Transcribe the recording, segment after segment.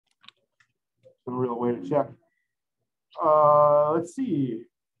some real way to check. Let's see.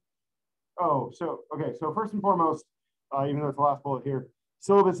 Oh, okay. So first and foremost, even though it's the last bullet here,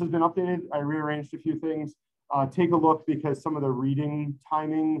 syllabus has been updated. I rearranged a few things. Take a look because some of the reading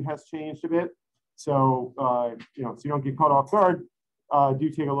timing has changed a bit. So, so you don't get caught off guard, do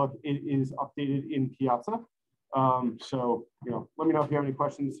take a look. It is updated in Piazza. So, let me know if you have any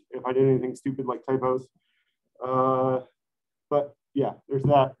questions, if I did anything stupid like typos. But yeah, there's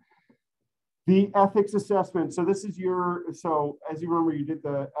that. The ethics assessment. So this is so as you remember, you did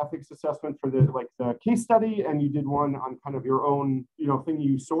the ethics assessment for the case study, and you did one on kind of your own, thing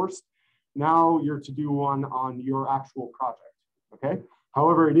you sourced. Now you're to do one on your actual project, okay?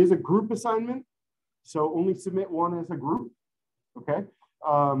 However, it is a group assignment, so only submit one as a group, okay?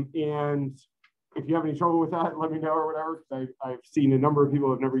 And if you have any trouble with that, let me know or whatever. I've seen a number of people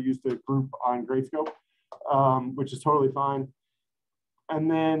who have never used a group on Gradescope, which is totally fine. And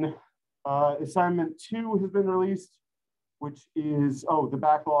then assignment 2 has been released, which is, the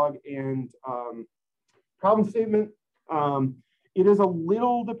backlog and problem statement. It is a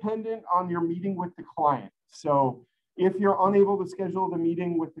little dependent on your meeting with the client. So if you're unable to schedule the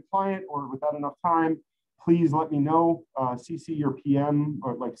meeting with the client or without enough time, please let me know, CC your PM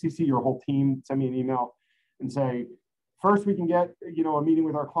or CC your whole team, send me an email and say, first we can get, a meeting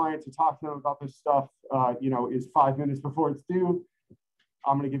with our client to talk to them about this stuff, is 5 minutes before it's due.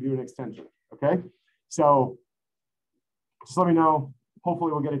 I'm going to give you an extension. Okay. So just let me know.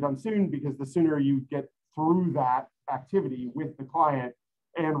 Hopefully we'll get it done soon, because the sooner you get through that activity with the client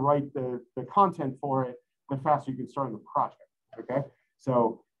and write the content for it, the faster you can start on the project. Okay.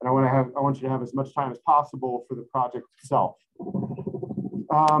 So, and I want you to have as much time as possible for the project itself.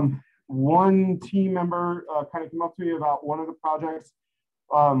 One team member kind of came up to me about one of the projects.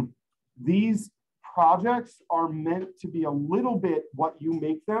 These projects are meant to be a little bit what you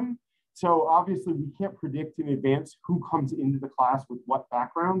make them. So obviously we can't predict in advance who comes into the class with what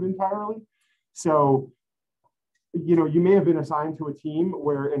background entirely. So, you may have been assigned to a team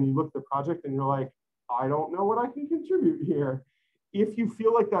and you look at the project and you're like, I don't know what I can contribute here. If you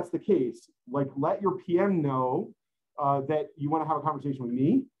feel like that's the case, let your PM know that you want to have a conversation with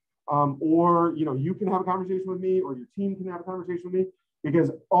me, or, you can have a conversation with me, or your team can have a conversation with me, because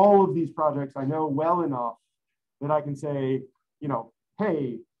all of these projects I know well enough that I can say,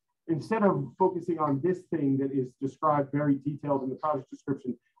 hey, instead of focusing on this thing that is described very detailed in the project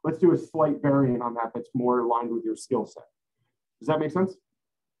description, let's do a slight variant on that that's more aligned with your skill set. Does that make sense?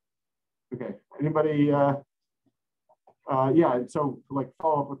 Okay. Anybody? Yeah. So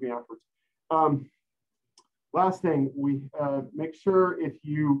follow up with me afterwards. Last thing, we make sure if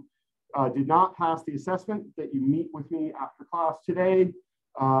you did not pass the assessment that you meet with me after class today.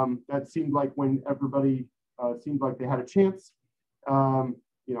 That seemed like when everybody seemed like they had a chance.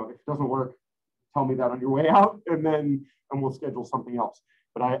 If it doesn't work, tell me that on your way out, and we'll schedule something else.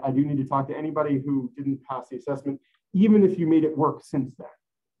 But I do need to talk to anybody who didn't pass the assessment, even if you made it work since then.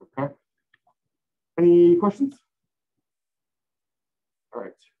 Okay. Any questions? All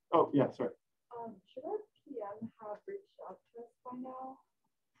right. Oh, yeah, sorry. Should our PM have reached out to us by now?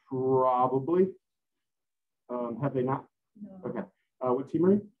 Probably. Have they not? No. Okay. What team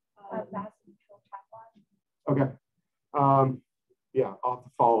are you? Mass Mutual Tech Line. Okay. Yeah, I'll have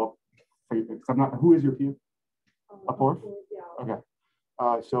to follow up for you, because I'm not. Who is your PM? Upworth? Yeah. Okay.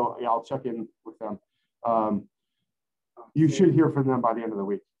 So yeah, I'll check in with them. You should hear from them by the end of the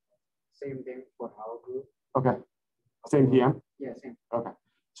week. Same thing for our group. Okay. Same PM? Yeah, same. Okay.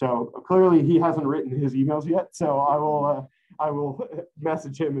 So clearly he hasn't written his emails yet. So I will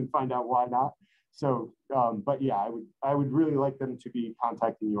message him and find out why not. So, but yeah, I would really like them to be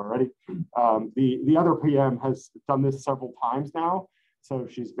contacting you already. The other PM has done this several times now, so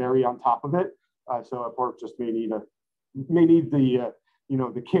she's very on top of it. So Upwork just may need the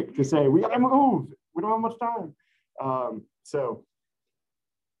the kick to say we gotta move. We don't have much time. So,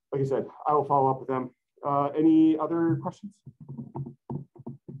 like I said, I will follow up with them. Any other questions?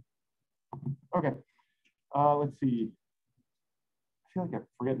 Okay. Let's see. I feel like I'm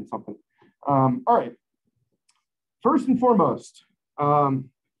forgetting something. All right. First and foremost,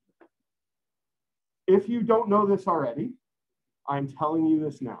 if you don't know this already, I'm telling you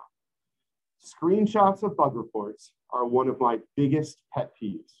this now. Screenshots of bug reports are one of my biggest pet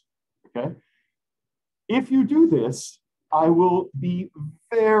peeves, okay? If you do this, I will be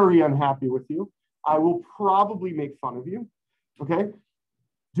very unhappy with you. I will probably make fun of you, okay?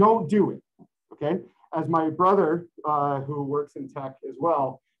 Don't do it, okay? As my brother, who works in tech as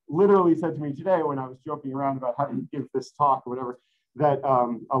well, literally said to me today when I was joking around about how to give this talk or whatever, that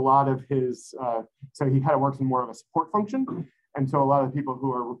a lot of his, so he kind of works in more of a support function. And so a lot of the people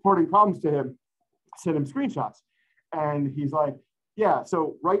who are reporting problems to him sent him screenshots. And he's like, yeah,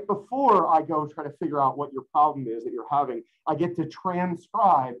 so right before I go try to figure out what your problem is that you're having, I get to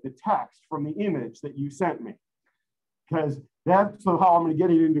transcribe the text from the image that you sent me. Because that's how I'm going to get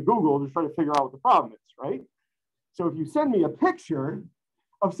it into Google to try to figure out what the problem is, right? So if you send me a picture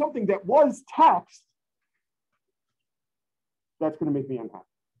of something that was text, that's going to make me unhappy.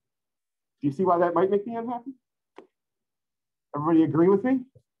 Do you see why that might make me unhappy? Everybody agree with me?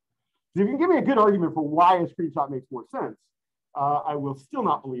 If you can give me a good argument for why a screenshot makes more sense, I will still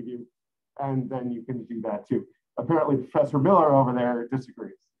not believe you. And then you can do that too. Apparently, Professor Miller over there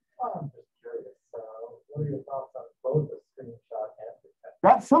disagrees. I'm just curious. What are your thoughts on both a screenshot and the text?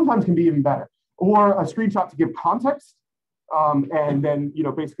 That sometimes can be even better. Or a screenshot to give context, and then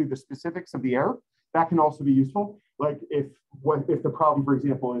basically the specifics of the error. That can also be useful. Like if the problem, for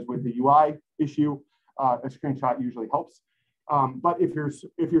example, is with the UI issue, a screenshot usually helps. But if you're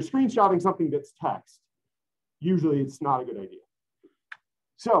screenshotting something that's text, usually it's not a good idea.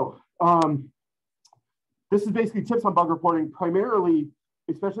 So this is basically tips on bug reporting, primarily,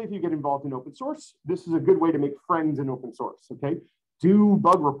 especially if you get involved in open source. This is a good way to make friends in open source, okay? Do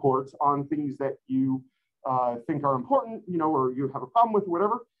bug reports on things that you think are important, or you have a problem with or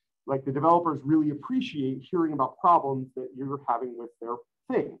whatever. Like the developers really appreciate hearing about problems that you're having with their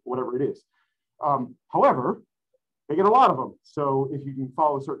thing, whatever it is. However, they get a lot of them. So if you can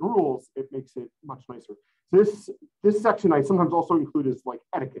follow certain rules, it makes it much nicer. This section I sometimes also include as like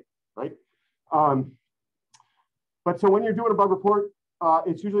etiquette, right? But so when you're doing a bug report,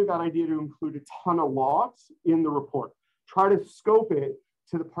 it's usually a bad idea to include a ton of logs in the report. Try to scope it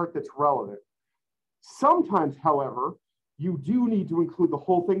to the part that's relevant. Sometimes, however, you do need to include the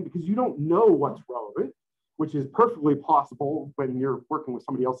whole thing because you don't know what's relevant, which is perfectly possible when you're working with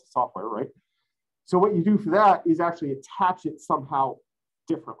somebody else's software, right? So what you do for that is actually attach it somehow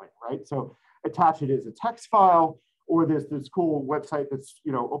differently, right? So attach it as a text file, or there's this cool website that's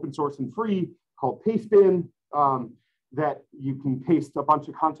open source and free called Pastebin that you can paste a bunch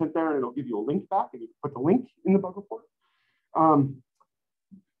of content there and it'll give you a link back and you can put the link in the bug report.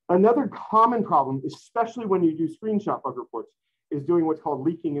 Another common problem, especially when you do screenshot bug reports, is doing what's called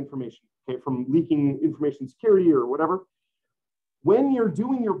leaking information, okay, from leaking information security or whatever. When you're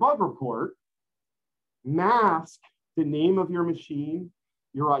doing your bug report, mask the name of your machine,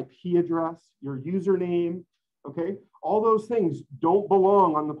 your IP address, your username, okay? All those things don't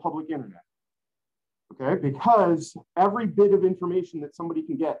belong on the public internet, okay? Because every bit of information that somebody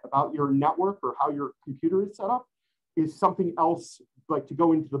can get about your network or how your computer is set up is something else, like to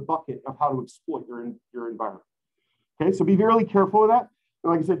go into the bucket of how to exploit your environment. Okay, so be really careful with that.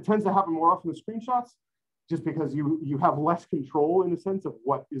 And like I said, it tends to happen more often with screenshots, just because you have less control in the sense of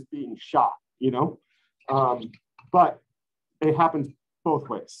what is being shot, but it happens both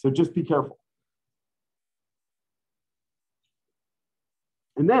ways. So just be careful.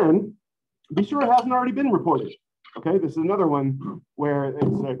 And then be sure it hasn't already been reported. Okay, this is another one where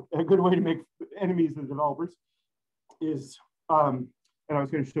it's a good way to make enemies of the developers is, and I was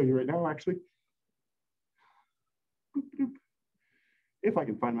going to show you right now, actually. If I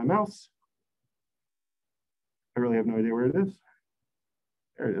can find my mouse. I really have no idea where it is.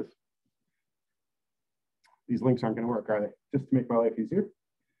 There it is. These links aren't going to work, are they? Just to make my life easier.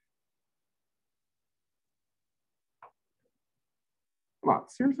 Come on,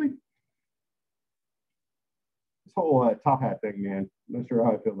 seriously? This whole top hat thing, man. I'm not sure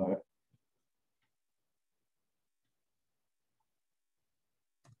how I feel about it.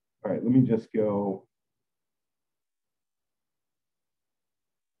 All right, let me just go.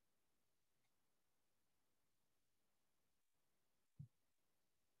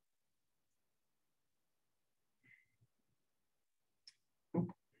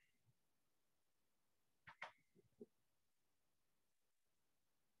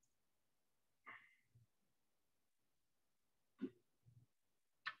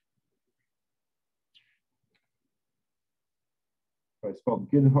 If I spelled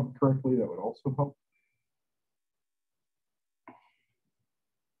GitHub correctly, that would also help.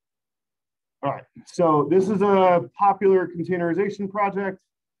 All right, so this is a popular containerization project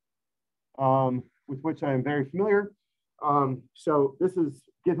with which I am very familiar. So this is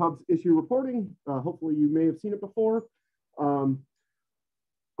GitHub's issue reporting. Hopefully you may have seen it before.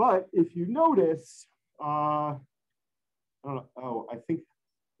 But if you notice, I don't know, oh, I'm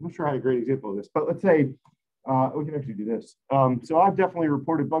not sure I had a great example of this, but let's say we can actually do this. So I've definitely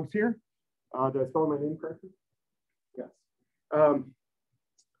reported bugs here. Did I spell my name correctly? Yes.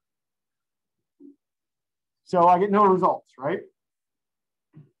 So I get no results, right?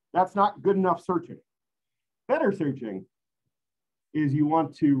 That's not good enough searching. Better searching is you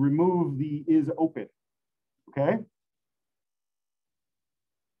want to remove the is open, okay?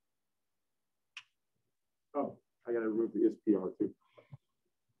 Oh, I gotta remove the is PR too.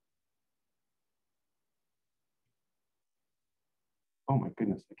 Oh my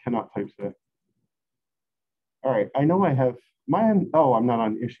goodness, I cannot type today. All right, I know I have mine. Oh, I'm not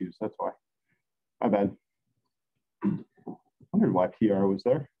on issues, that's why. My bad. I wondered why PR was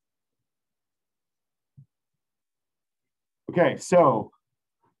there. Okay, so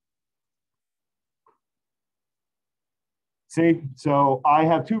see, so I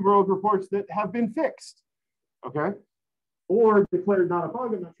have 2 rogue reports that have been fixed, okay? Or declared not a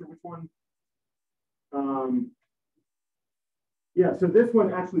bug, I'm not sure which one. Yeah, so this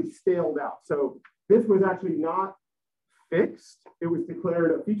one actually staled out. So this was actually not fixed. It was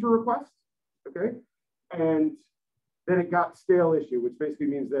declared a feature request, okay? And then it got stale issue, which basically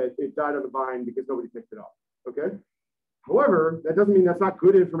means that it died on the vine because nobody picked it up, okay? However, that doesn't mean that's not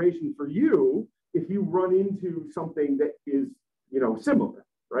good information for you if you run into something that is, similar,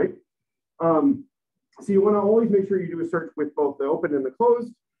 right? So you want to always make sure you do a search with both the open and the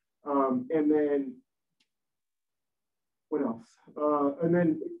closed. And then what else? And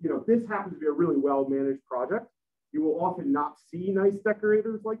then, if this happens to be a really well-managed project, you will often not see nice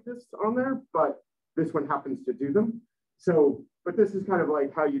decorators like this on there, but this one happens to do them. So, but this is kind of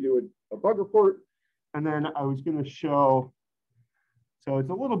like how you do a bug report. And then I was going to show, so it's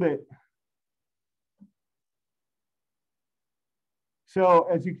a little bit. So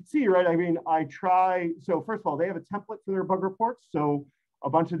as you can see, right, I mean, so first of all, they have a template for their bug reports. So a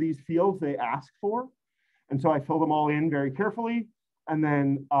bunch of these fields they ask for. And so I fill them all in very carefully. And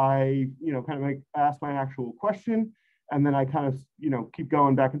then I, kind of ask my actual question. And then I kind of, keep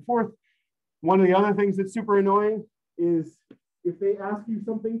going back and forth. One of the other things that's super annoying is if they ask you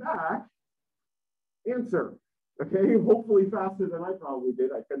something back, answer, okay? Hopefully faster than I probably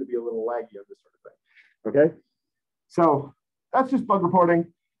did. I tend to be a little laggy on this sort of thing, okay? So that's just bug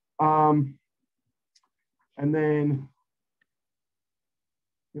reporting. And then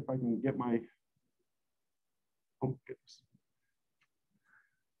if I can get my, oh goodness.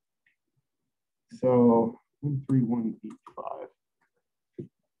 So 13185.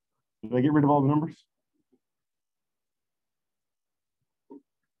 Did I get rid of all the numbers?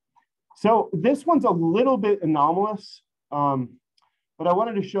 So this one's a little bit anomalous, but I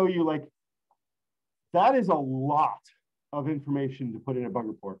wanted to show you that is a lot of information to put in a bug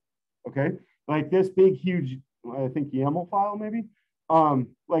report, okay? Like this big, huge, I think YAML file maybe,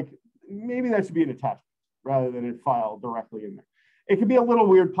 maybe that should be an attachment rather than a file directly in there. It can be a little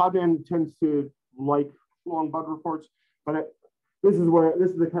weird. Podman tends to like long bug reports, but this is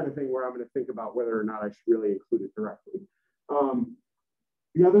the kind of thing where I'm going to think about whether or not I should really include it directly.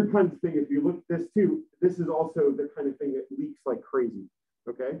 The other kind of thing, if you look at this too, this is also the kind of thing that leaks like crazy,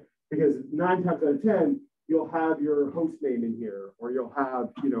 okay? Because 9 times out of 10, you'll have your host name in here, or you'll have,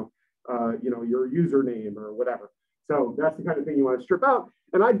 your username or whatever. So that's the kind of thing you want to strip out.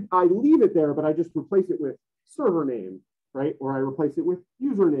 And I leave it there, but I just replace it with server name, right? Or I replace it with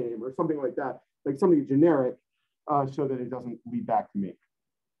username or something like that, like something generic, so that it doesn't lead back to me.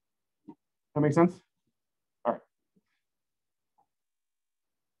 That make sense? All right.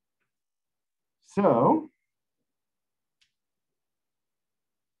 So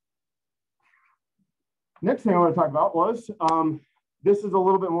next thing I want to talk about was, this is a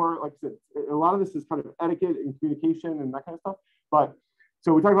little bit more, like I said, a lot of this is kind of etiquette and communication and that kind of stuff. But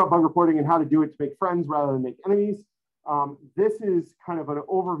so we talk about bug reporting and how to do it to make friends rather than make enemies. This is kind of an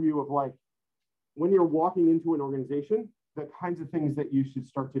overview of when you're walking into an organization, the kinds of things that you should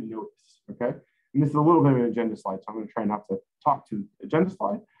start to notice, okay? And this is a little bit of an agenda slide, so I'm going to try not to talk to the agenda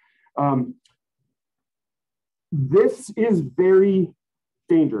slide. This is very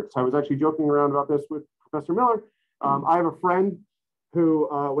dangerous. I was actually joking around about this with Professor Miller. I have a friend who,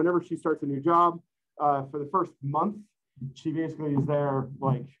 whenever she starts a new job, for the first month, she basically is there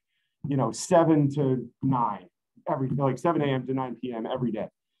 7 to 9, 7 a.m. to 9 p.m. every day.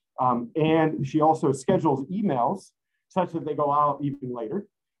 And she also schedules emails such that they go out even later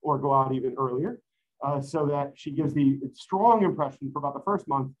or go out even earlier, so that she gives the strong impression for about the first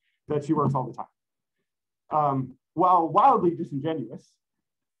month that she works all the time. While wildly disingenuous,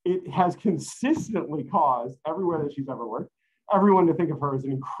 it has consistently caused, everywhere that she's ever worked, everyone to think of her as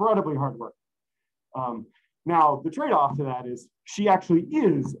an incredibly hard worker. Now, the trade-off to that is she actually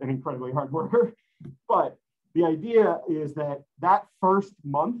is an incredibly hard worker, but the idea is that that first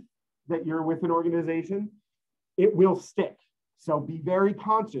month that you're with an organization, it will stick. So be very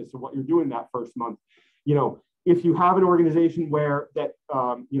conscious of what you're doing that first month. If you have an organization where that,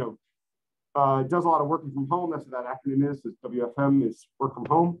 does a lot of working from home. That's what that acronym is WFM is work from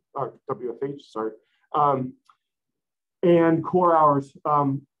home, or WFH, sorry. And core hours,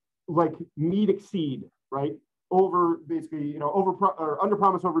 like meet, exceed, right? Over basically, you know, or under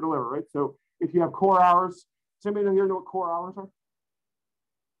promise, over deliver, right? So if you have core hours, does anybody here know what core hours are?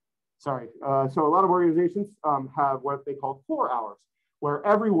 Sorry. So a lot of organizations have what they call core hours, where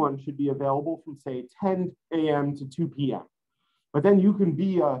everyone should be available from say 10 a.m. to 2 p.m. But then you can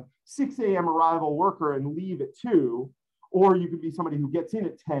be a 6 a.m. arrival worker and leave at 2, or you could be somebody who gets in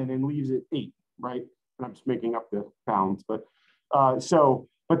at 10 and leaves at 8, right? And I'm just making up the bounds, but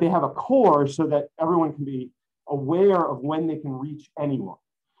but they have a core so that everyone can be aware of when they can reach anyone.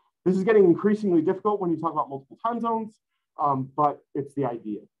 This is getting increasingly difficult when you talk about multiple time zones, but it's the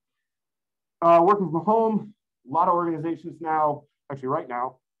idea. Working from home, a lot of organizations now, actually right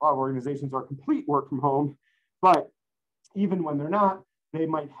now, a lot of organizations are complete work from home, but even when they're not, they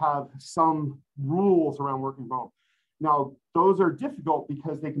might have some rules around working from home. Now, those are difficult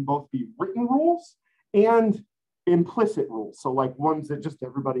because they can both be written rules and implicit rules. So like ones that just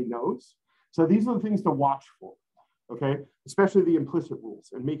everybody knows. So these are the things to watch for, okay? Especially the implicit rules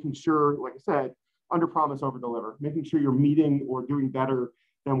and making sure, like I said, under promise, over deliver, making sure you're meeting or doing better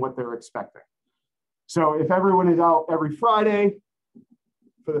than what they're expecting. So if everyone is out every Friday,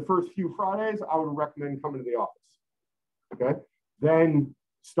 for the first few Fridays, I would recommend coming to the office, okay? Then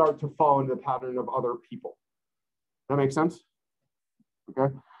start to fall into the pattern of other people. That makes sense?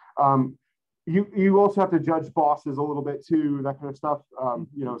 Okay. You also have to judge bosses a little bit too, that kind of stuff.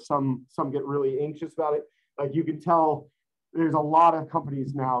 You know, some get really anxious about it. Like you can tell there's a lot of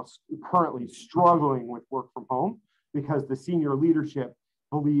companies now currently struggling with work from home because the senior leadership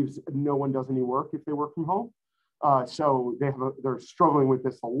believes no one does any work if they work from home. So they're struggling with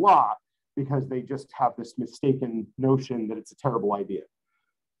this a lot because they just have this mistaken notion that it's a terrible idea.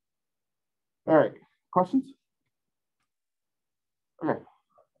 All right, questions? Okay.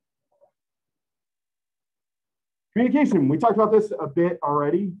 Communication, we talked about this a bit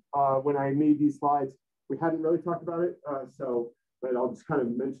already when I made these slides. We hadn't really talked about it, but I'll just kind of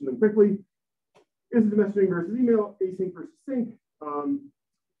mention them quickly. This is the messaging versus email, async versus sync.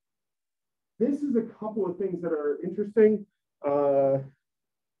 This is a couple of things that are interesting.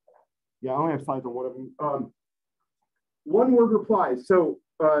 Yeah, I only have slides on one of them. One word replies. So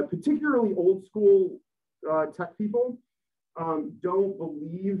particularly old school tech people don't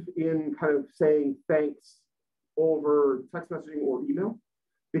believe in kind of saying thanks over text messaging or email,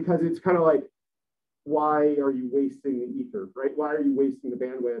 because it's kind of like, why are you wasting the ether, right? Why are you wasting the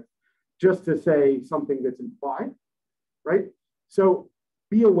bandwidth just to say something that's implied, right? So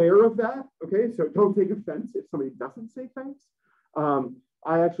be aware of that, okay? So don't take offense if somebody doesn't say thanks.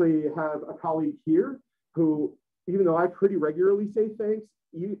 I actually have a colleague here who, even though I pretty regularly say thanks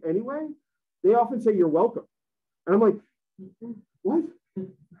anyway, they often say you're welcome. And I'm like, what?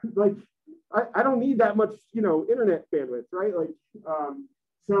 Like, I don't need that much, you know, internet bandwidth, right? Like,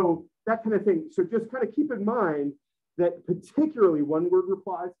 so that kind of thing. So just kind of keep in mind that particularly one-word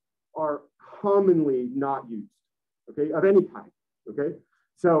replies are commonly not used, okay, of any kind, okay?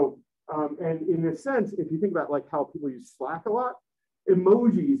 So, and in a sense, if you think about like how people use Slack a lot,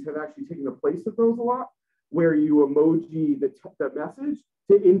 emojis have actually taken the place of those a lot, where you emoji the message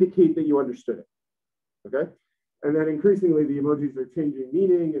to indicate that you understood it, okay? And then increasingly the emojis are changing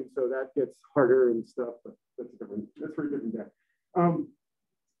meaning, and so that gets harder and stuff, but that's for a different day.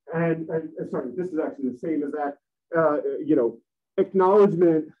 And sorry, this is actually the same as that, you know,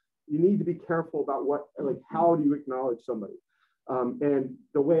 acknowledgement, you need to be careful about what, like, how do you acknowledge somebody? And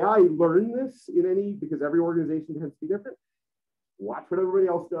the way I learn this because every organization tends to be different, watch what everybody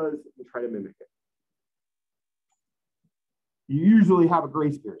else does and try to mimic it. You usually have a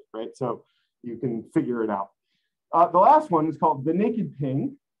grace period, right? So you can figure it out. The last one is called the naked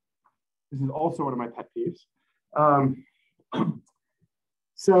ping. This is also one of my pet peeves.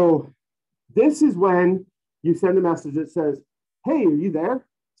 So this is when you send a message that says, hey, are you there?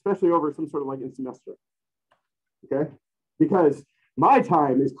 Especially over some sort of like instant messenger, okay? Because my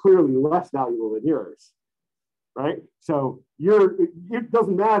time is clearly less valuable than yours, right? So it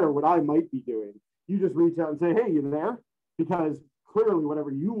doesn't matter what I might be doing. You just reach out and say, hey, you there? Because clearly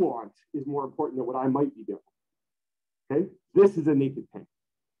whatever you want is more important than what I might be doing. Okay, this is a naked ping.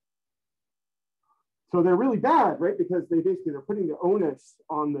 So they're really bad, right? Because they're putting the onus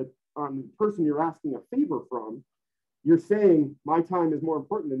on the person you're asking a favor from. You're saying my time is more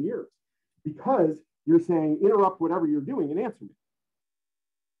important than yours, because you're saying interrupt whatever you're doing and answer me.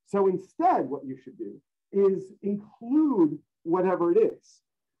 So instead, what you should do is include whatever it is.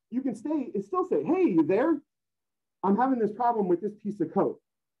 You can still say, hey, you there? I'm having this problem with this piece of code.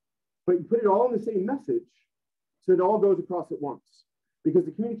 but you put it all in the same message so it all goes across at once, because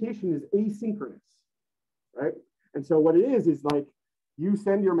the communication is asynchronous, right? And so what it is like you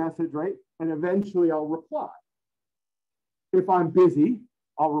send your message, right? And eventually I'll reply. If I'm busy,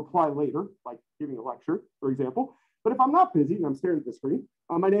 I'll reply later, like giving a lecture, for example. But if I'm not busy and I'm staring at the screen,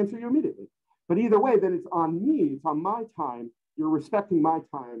 I might answer you immediately. But either way, then it's on me, it's on my time. You're respecting my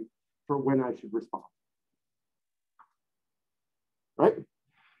time for when I should respond. Right?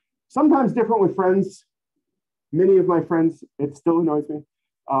 Sometimes different with friends. Many of my friends, it still annoys me.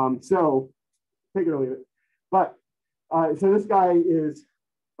 So take it or leave it. But so this guy is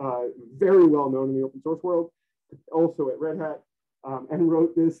very well known in the open source world, also at Red Hat, and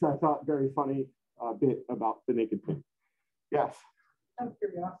wrote this, I thought, very funny bit about the naked pig. Yes? Out of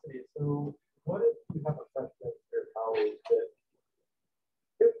curiosity, so what if you have a question for your colleagues that,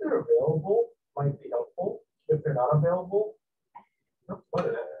 if they're available, might be helpful? If they're not available, what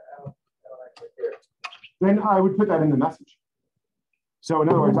is it? I don't actually care. Then I would put that in the message. So in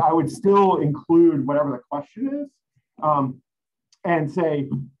other words, I would still include whatever the question is, and say,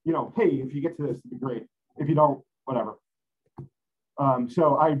 you know, hey, if you get to this, it'd be great. If you don't, whatever.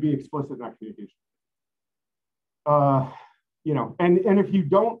 So I'd be explicit in that communication. You know, and if you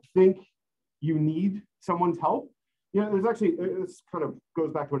don't think you need someone's help, you know, there's actually, this kind of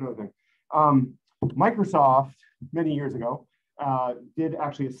goes back to another thing. Microsoft, many years ago, did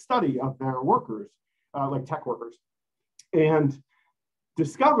actually a study of their workers, like tech workers, and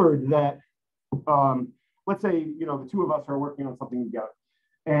discovered that, let's say, you know, the two of us are working on something together,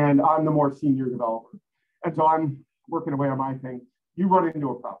 and I'm the more senior developer. And so I'm working away on my thing. You run into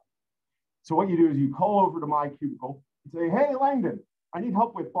a problem. So what you do is you call over to my cubicle and say, hey, Langdon, I need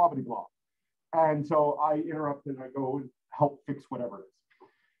help with blah, blah, blah. And so I interrupt and I go and help fix whatever it is.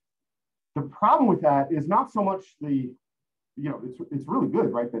 The problem with that is not so much the, you know, it's really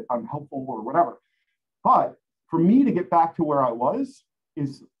good, right, that I'm helpful or whatever. But for me to get back to where I was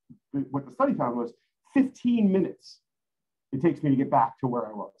is what the study found was 15 minutes it takes me to get back to where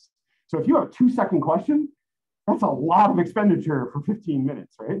I was. So if you have a 2-second question, that's a lot of expenditure for 15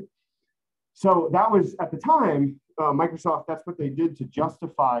 minutes, right? So that was, at the time, Microsoft, that's what they did to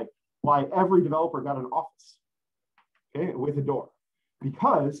justify why every developer got an office, okay, with a door.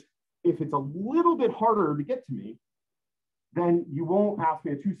 Because if it's a little bit harder to get to me, then you won't ask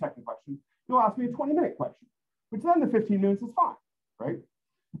me a 2-second question. You'll ask me a 20-minute question, which then the 15 minutes is fine, right?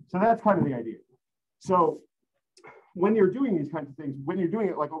 So that's kind of the idea. So when you're doing these kinds of things, when you're doing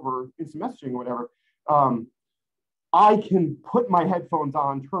it like over instant messaging or whatever, I can put my headphones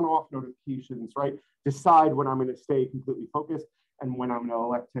on, turn off notifications, right? Decide when I'm going to stay completely focused and when I'm going to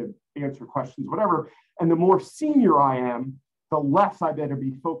elect to answer questions, whatever. And the more senior I am, the less I better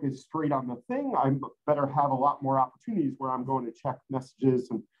be focused straight on the thing. I better have a lot more opportunities where I'm going to check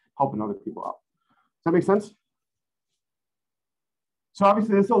messages and helping other people out. Does that make sense? So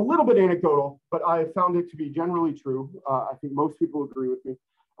obviously it's a little bit anecdotal, but I found it to be generally true. I think most people agree with me.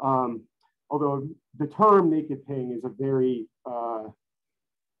 Although the term naked ping is a very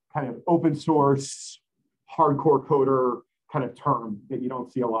kind of open source, hardcore coder kind of term that you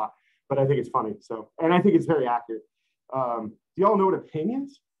don't see a lot, but I think it's funny. So, and I think it's very accurate. Do you all know what a ping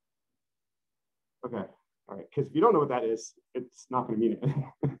is? Okay, all right, because if you don't know what that is, it's not going to mean it.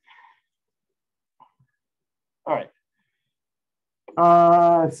 All right.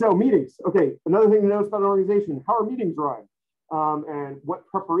 So meetings. Okay, another thing to notice about an organization: how are meetings run, and what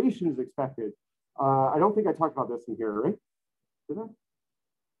preparation is expected. I don't think I talked about this in here, right? Did I?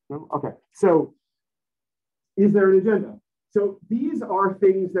 No. Okay. So, is there an agenda? So these are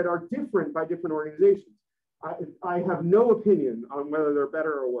things that are different by different organizations. I have no opinion on whether they're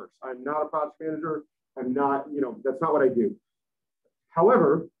better or worse. I'm not a project manager. I'm not, you know, that's not what I do.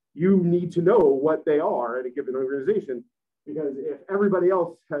 However, you need to know what they are at a given organization, because if everybody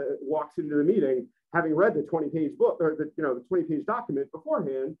else walks into the meeting having read the 20-page book or the 20-page document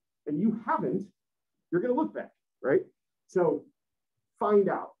beforehand, and you haven't, you're going to look back, right? So find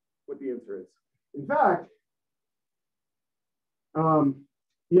out what the answer is. In fact,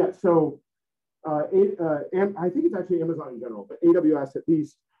 yeah, so and I think it's actually Amazon in general, but AWS at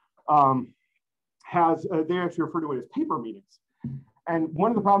least has, they actually refer to it as paper meetings. And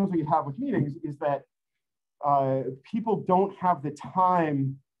one of the problems we have with meetings is that people don't have the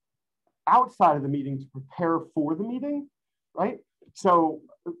time outside of the meeting to prepare for the meeting, right? So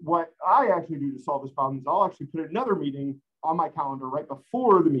what I actually do to solve this problem is I'll actually put another meeting on my calendar right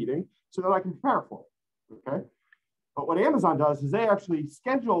before the meeting so that I can prepare for it, okay? But what Amazon does is they actually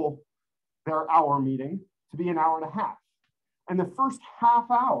schedule their hour meeting to be an hour and a half. And the first half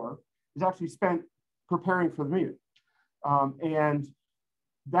hour is actually spent preparing for the meeting. And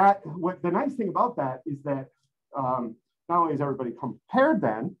what the nice thing about that is that not only is everybody come prepared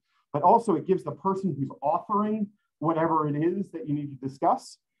then, but also it gives the person who's authoring whatever it is that you need to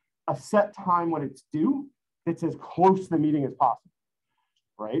discuss a set time when it's due that's as close to the meeting as possible,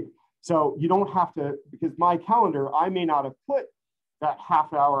 right? So you don't have to, because my calendar, I may not have put that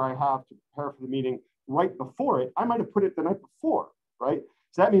half hour I have to prepare for the meeting right before it. I might have put it the night before, right?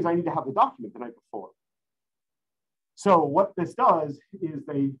 So that means I need to have the document the night before. So what this does is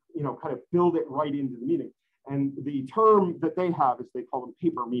they, kind of build it right into the meeting. And the term that they have is they call them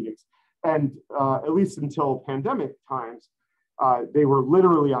paper meetings. And at least until pandemic times, they were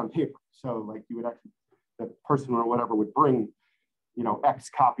literally on paper. So like you would actually, the person or whatever would bring, X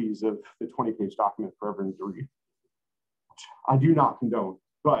copies of the 20-page document for everyone to read. I do not condone,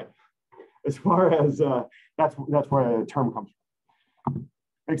 but as far as that's where the term comes from.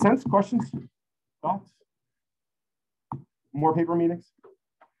 Make sense? Questions? Thoughts? More paper meetings?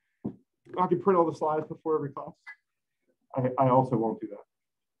 I can print all the slides before every class. I also won't do that.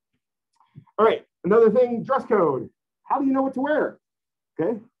 All right, another thing, dress code. How do you know what to wear?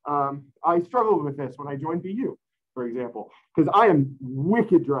 Okay, I struggled with this when I joined BU, for example, because I am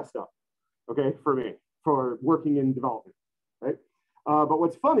wicked dressed up, okay, for working in development, right? But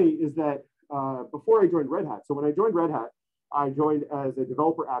what's funny is that before I joined Red Hat, so when I joined Red Hat, I joined as a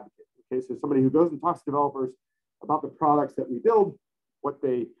developer advocate, okay? So somebody who goes and talks to developers about the products that we build,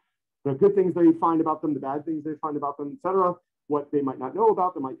 the good things they find about them, the bad things they find about them, et cetera, what they might not know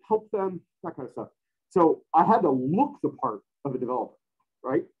about that might help them, that kind of stuff. So I had to look the part of a developer,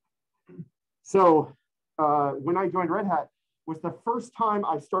 right? So when I joined Red Hat was the first time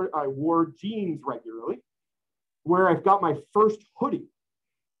I wore jeans regularly, where I've got my first hoodie,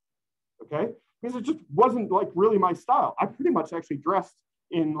 okay? Because it just wasn't like really my style. I pretty much actually dressed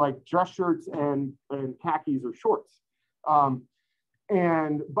in like dress shirts and khakis or shorts.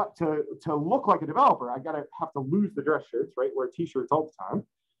 But to look like a developer, I have to lose the dress shirts, right? Wear t-shirts all the time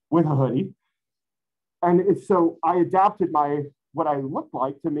with a hoodie. And so I adapted what I looked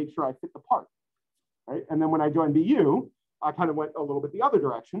like to make sure I fit the part, right? And then when I joined BU, I kind of went a little bit the other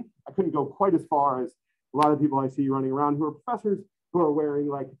direction. I couldn't go quite as far as a lot of people I see running around who are professors who are wearing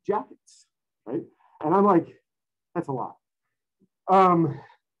like jackets, right? And I'm like, that's a lot.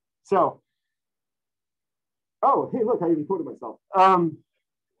 Oh, hey, look, I even quoted myself.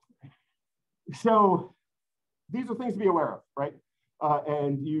 So these are things to be aware of, right?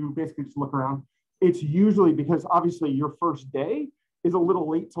 And you basically just look around. It's usually because obviously your first day is a little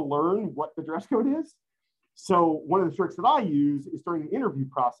late to learn what the dress code is. So one of the tricks that I use is during the interview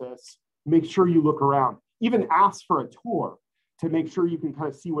process, make sure you look around, even ask for a tour to make sure you can kind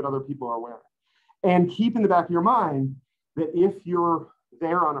of see what other people are wearing. And keep in the back of your mind that if you're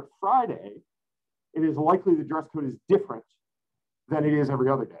there on a Friday, it is likely the dress code is different than it is every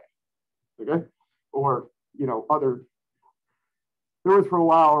other day, okay? Or, there was for a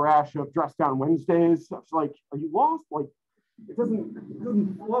while a rash of dress down Wednesdays. I was like, are you lost? Like, it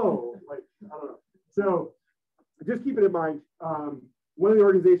doesn't flow. Like, I don't know. So just keep it in mind. One of the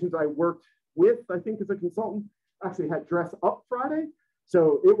organizations I worked with, I think as a consultant, actually had dress up Friday.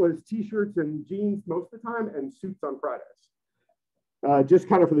 So it was t-shirts and jeans most of the time and suits on Fridays. Just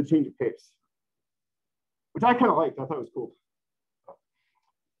kind of for the change of pace, which I kind of liked. I thought it was cool.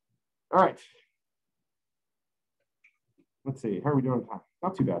 All right. Let's see, how are we doing on time?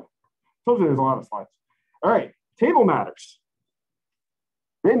 Not too bad. Told you there's a lot of slides. All right, table matters.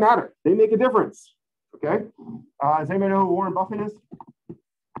 They matter, they make a difference, okay? Does anybody know who Warren Buffett is?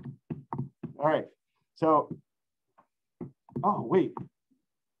 All right, so, oh, wait.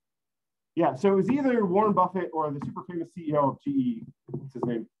 Yeah, so it was either Warren Buffett or the super famous CEO of GE, what's his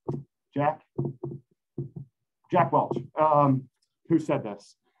name? Jack Welch, who said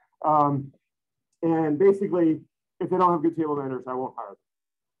this. And basically, if they don't have good table manners, I won't hire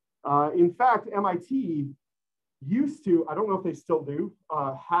them. In fact, MIT used to, I don't know if they still do,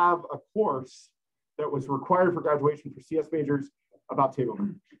 have a course that was required for graduation for CS majors about table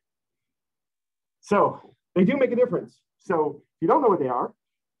manners. So they do make a difference. So if you don't know what they are,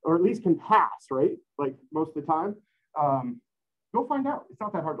 or at least can pass, right? Like most of the time, go find out. It's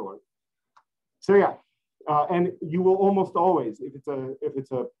not that hard to learn. So yeah, and you will almost always, if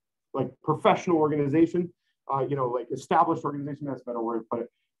it's a like professional organization, like established organization, that's a better word to put it,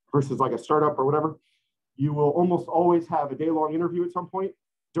 versus like a startup or whatever, you will almost always have a day-long interview at some point.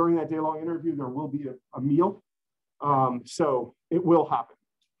 During that day-long interview, there will be a meal. So it will happen.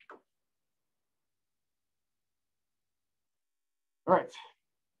 All right.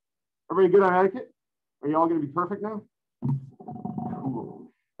 Everybody good on etiquette? Are you all going to be perfect now?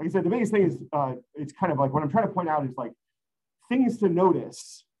 Cool. Like I said, the biggest thing is, it's kind of like what I'm trying to point out is like, things to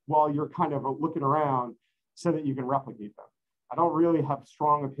notice while you're kind of looking around so that you can replicate them. I don't really have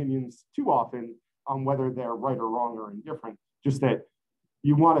strong opinions too often on whether they're right or wrong or indifferent, just that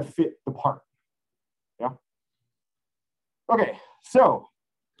you want to fit the part. Yeah. Okay, so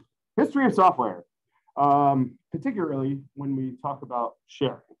history of software, particularly when we talk about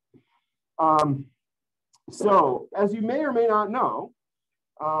sharing. So as you may or may not know,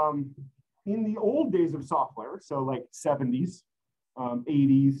 in the old days of software, so like 70s,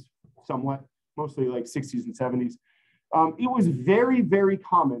 80s, somewhat, mostly like 60s and 70s, it was very, very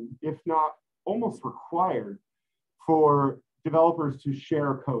common, if not almost required, for developers to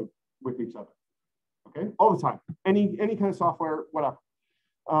share code with each other. Okay, all the time, any kind of software, whatever.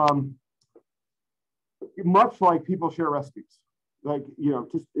 Much like people share recipes, like, you know,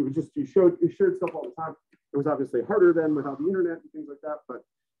 just it was just you shared stuff all the time. It was obviously harder then without the internet and things like that, but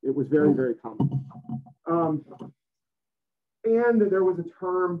it was very, very common. And there was a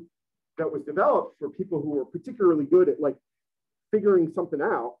term that was developed for people who were particularly good at like figuring something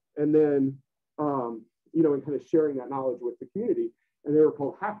out and then, you know, and kind of sharing that knowledge with the community. And they were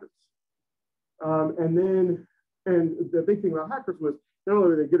called hackers. And the big thing about hackers was not only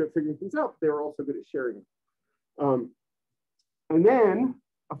were they good at figuring things out, but they were also good at sharing them. And then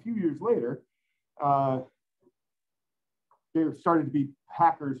a few years later, there started to be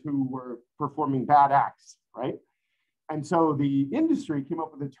hackers who were performing bad acts, right? And so the industry came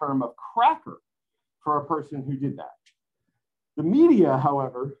up with the term of cracker for a person who did that. The media,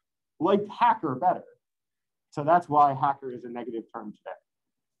 however, liked hacker better. So that's why hacker is a negative term today.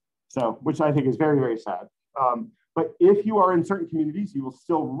 So, which I think is very, very sad. But if you are in certain communities, you will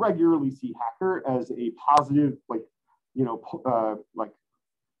still regularly see hacker as a positive, like, you know,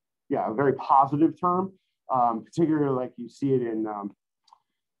 a very positive term. Particularly like you see it in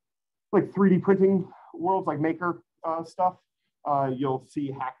like 3D printing worlds, like Maker stuff. You'll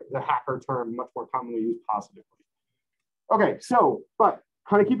see the hacker term much more commonly used positively. Okay, so, but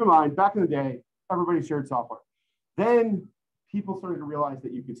kind of keep in mind, back in the day, everybody shared software. Then people started to realize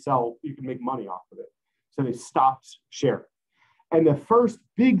that you could make money off of it. So they stopped sharing. And the first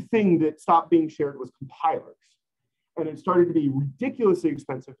big thing that stopped being shared was compilers. And it started to be ridiculously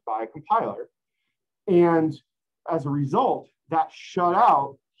expensive to buy a compiler. And as a result, that shut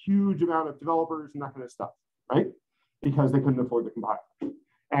out huge amount of developers and that kind of stuff, right? Because they couldn't afford the compiler.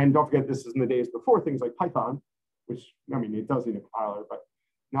 And don't forget, this is in the days before things like Python, which, I mean, it does need a compiler, but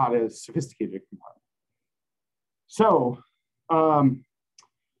not as sophisticated a compiler. So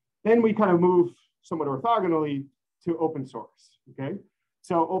then we kind of move somewhat orthogonally to open source, okay?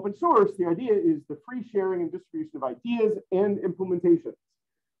 So open source, the idea is the free sharing and distribution of ideas and implementations.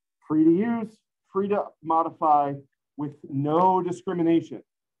 Free to use, free to modify with no discrimination,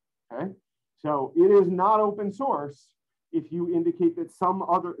 okay? So it is not open source if you indicate that some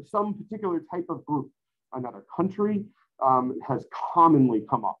particular type of group, another country, has commonly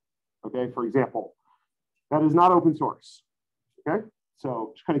come up, okay? For example, that is not open source, okay?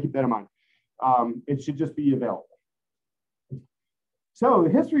 So just kind of keep that in mind. It should just be available. So the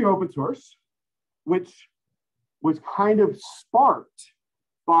history of open source, which was kind of sparked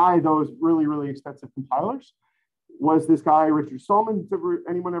by those really, really expensive compilers, was this guy, Richard Stallman.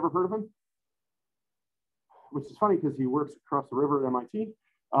 Anyone ever heard of him? Which is funny because he works across the river at MIT.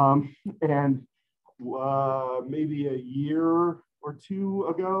 And maybe a year or two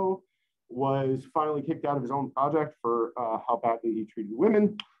ago was finally kicked out of his own project for how badly he treated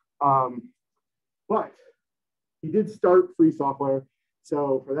women. But he did start free software.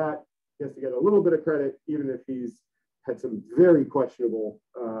 So for that, he has to get a little bit of credit, even if he's had some very questionable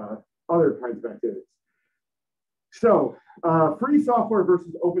other kinds of activities. So free software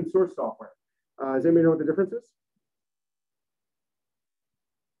versus open source software. Does anybody know what the difference is?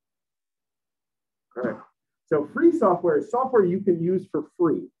 All right. So free software is software you can use for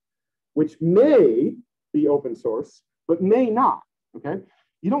free, which may be open source, but may not, okay?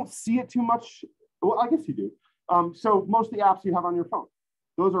 You don't see it too much. Well, I guess you do. So most of the apps you have on your phone,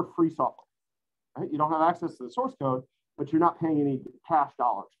 those are free software, right? You don't have access to the source code, but you're not paying any cash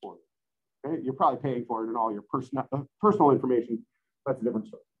dollars for it, okay? You're probably paying for it in all your personal information. That's a different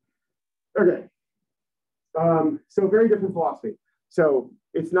story. Okay. So very different philosophy. So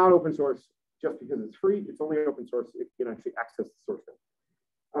it's not open source just because it's free. It's only open source if you can actually access the source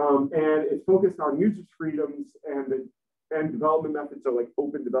code. And it's focused on users' freedoms and development methods, so like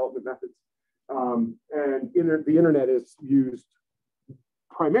open development methods. And the internet is used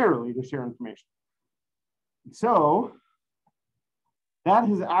primarily to share information. So that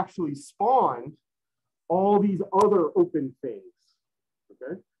has actually spawned all these other open things,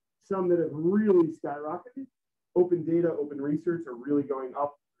 okay? Some that have really skyrocketed open data, open research are really going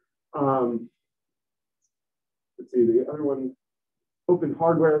up. Let's see, the other one, open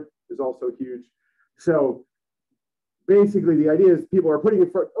hardware is also huge. So basically the idea is people are putting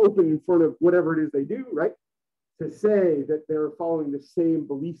open in front of whatever it is they do, right? To say that they're following the same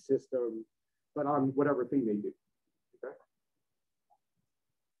belief system, but on whatever thing they do. Okay.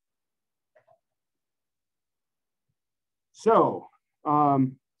 So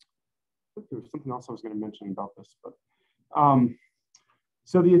there was something else I was going to mention about this, but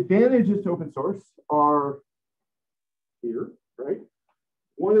so the advantages to open source are here, right?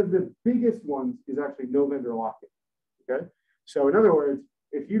 One of the biggest ones is actually no vendor lock-in. Okay, so in other words,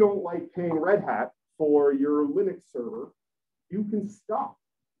 if you don't like paying Red Hat for your Linux server, you can stop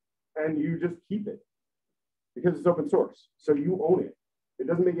and you just keep it because it's open source. So you own it. It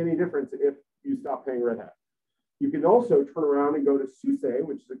doesn't make any difference if you stop paying Red Hat. You can also turn around and go to SUSE,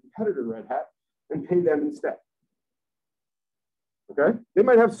 which is a competitor to Red Hat, and pay them instead. Okay, they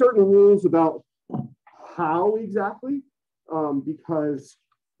might have certain rules about how exactly, because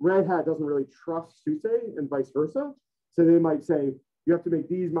Red Hat doesn't really trust SUSE and vice versa. So they might say, you have to make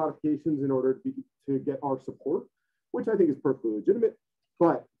these modifications in order to get our support, which I think is perfectly legitimate.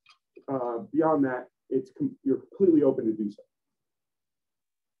 But beyond that, you're completely open to do so.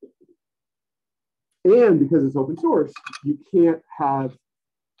 And because it's open source, you can't have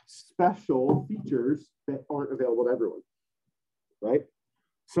special features that aren't available to everyone, right?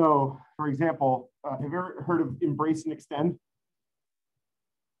 So, for example, have you ever heard of Embrace and Extend?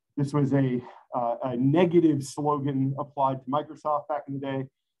 This was a negative slogan applied to Microsoft back in the day.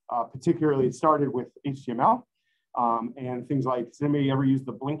 Particularly, it started with HTML and things like, does anybody ever use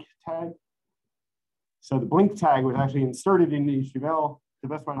the blink tag? So the blink tag was actually inserted into HTML, to the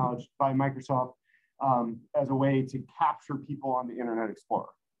best of my knowledge, by Microsoft as a way to capture people on the Internet Explorer.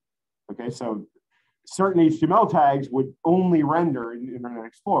 Okay, so certain HTML tags would only render in Internet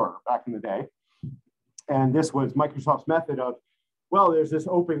Explorer back in the day. And this was Microsoft's method of, well, there's this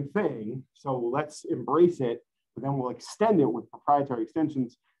open thing, so let's embrace it, but then we'll extend it with proprietary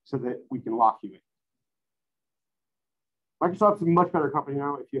extensions so that we can lock you in. Microsoft's a much better company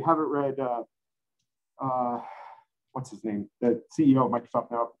now. If you haven't read, what's his name? The CEO of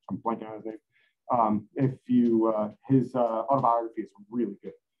Microsoft now, I'm blanking on his name. His autobiography is really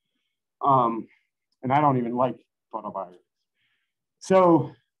good. And I don't even like autobiographies.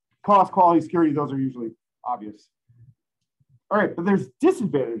 So cost, quality, security, those are usually obvious. All right, but there's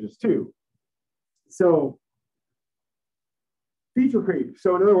disadvantages too. So feature creep.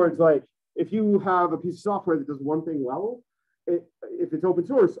 So in other words, like if you have a piece of software that does one thing well, if it's open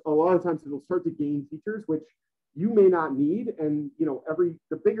source, a lot of times it'll start to gain features which you may not need. And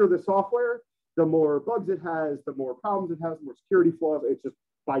the bigger the software, the more bugs it has, the more problems it has, the more security flaws. It's just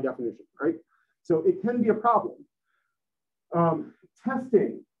by definition, right? So it can be a problem.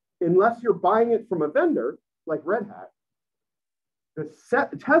 Testing, unless you're buying it from a vendor like Red Hat, the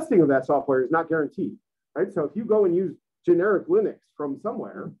testing of that software is not guaranteed, right? So if you go and use generic Linux from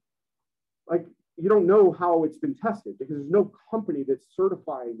somewhere, like you don't know how it's been tested because there's no company that's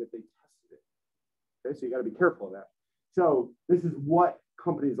certifying that they tested it. Okay, so you got to be careful of that. So this is what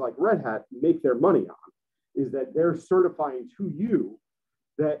companies like Red Hat make their money on, is that they're certifying to you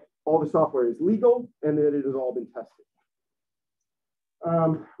that all the software is legal and that it has all been tested.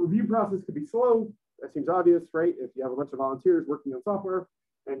 Review process could be slow. That seems obvious, right? If you have a bunch of volunteers working on software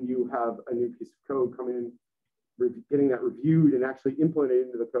and you have a new piece of code come in, getting that reviewed and actually implemented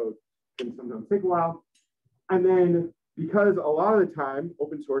into the code can sometimes take a while. And then because a lot of the time,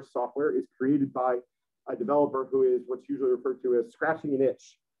 open source software is created by a developer who is what's usually referred to as scratching an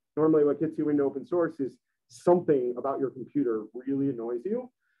itch. Normally what gets you into open source is something about your computer really annoys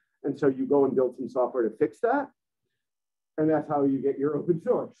you. And so you go and build some software to fix that. And that's how you get your open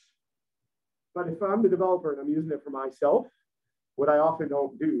source. But if I'm the developer and I'm using it for myself, what I often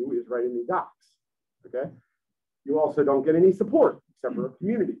don't do is write any docs, okay? You also don't get any support except for a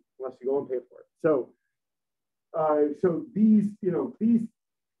community unless you go and pay for it. So, so these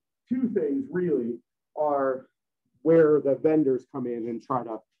two things really are where the vendors come in and try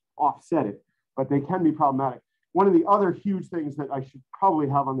to offset it, but they can be problematic. One of the other huge things that I should probably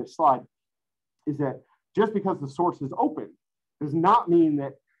have on this slide is that just because the source is open does not mean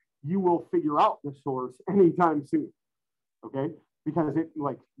that you will figure out the source anytime soon, okay? Because it,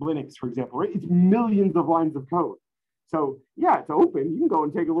 like Linux, for example, right? It's millions of lines of code. So yeah, it's open. You can go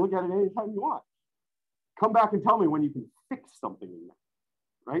and take a look at it anytime you want. Come back and tell me when you can fix something in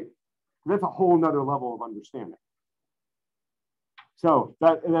there, right? That's a whole nother level of understanding. So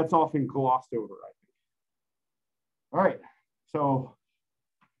that's often glossed over, I think. All right, so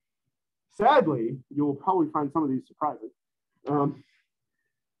sadly, you'll probably find some of these surprising.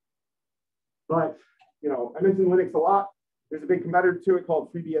 But, you know, I mentioned Linux a lot. There's a big competitor to it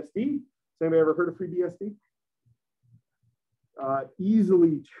called FreeBSD. Has anybody ever heard of FreeBSD?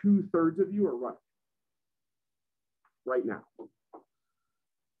 Easily 2/3 of you are running right now.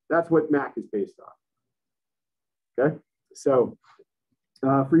 That's what Mac is based on. Okay, so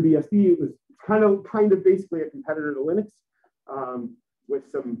FreeBSD was kind of basically a competitor to Linux, with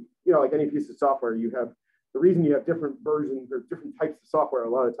some, you know, like any piece of software, you have the reason you have different versions or different types of software a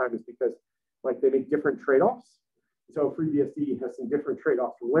lot of the time is because like they make different trade-offs. So FreeBSD has some different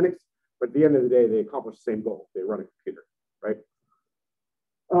trade-offs from Linux, but at the end of the day, they accomplish the same goal. They run a computer, right?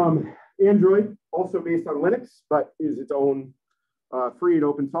 Android, also based on Linux, but is its own free and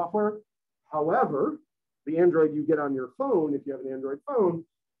open software. However, the Android you get on your phone, if you have an Android phone,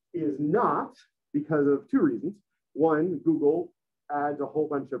 is not, because of two reasons. One, Google adds a whole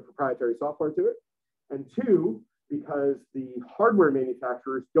bunch of proprietary software to it. And two, because the hardware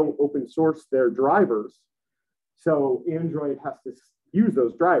manufacturers don't open source their drivers. So Android has to use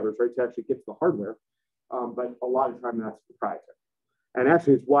those drivers, right, to actually get to the hardware. But a lot of time that's proprietary. And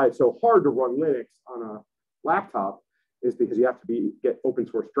actually, it's why it's so hard to run Linux on a laptop is because you have to get open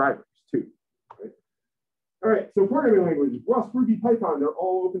source drivers too. Right? All right, so programming languages, Rust, Ruby, Python, they're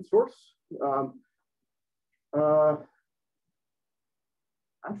all open source.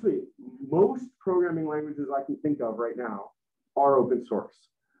 Actually, most programming languages I can think of right now are open source,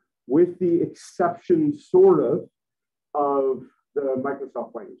 with the exception, sort of the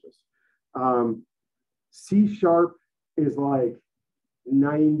Microsoft languages. C# is like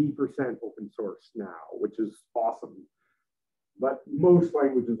 90% open source now, which is awesome. But most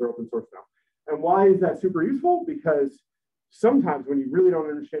languages are open source now. And why is that super useful? Because sometimes when you really don't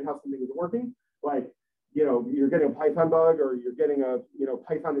understand how something is working, like, you know, you're getting a Python bug or you're getting a, you know,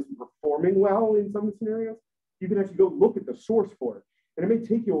 Python isn't performing well in some scenarios, you can actually go look at the source for it. And it may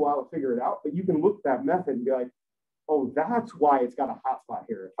take you a while to figure it out, but you can look at that method and be like, oh, that's why it's got a hotspot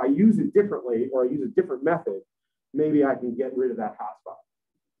here. If I use it differently or I use a different method, maybe I can get rid of that hotspot.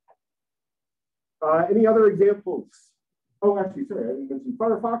 Any other examples? Oh, actually, sorry, I didn't mention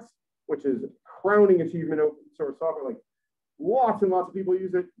Firefox, which is a crowning achievement open source software. Like lots and lots of people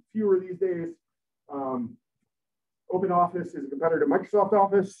use it, fewer these days. OpenOffice is a competitor to Microsoft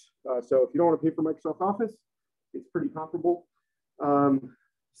Office. So if you don't want to pay for Microsoft Office, it's pretty comparable.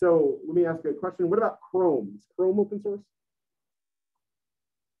 So let me ask you a question. What about Chrome? Is Chrome open source?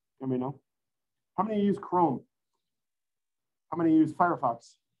 Let me know. How many use Chrome? How many use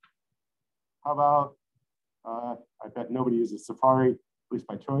Firefox? How about, I bet nobody uses Safari, at least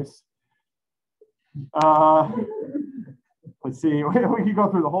by choice. Let's see, we can go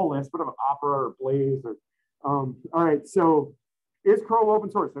through the whole list. What about Opera or Blaze? Or, all right, so is Chrome open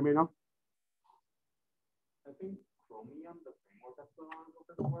source? Let me know. I think Chromium, the framework that's on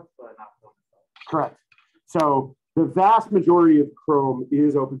open source, but not Chrome itself. Correct. So the vast majority of Chrome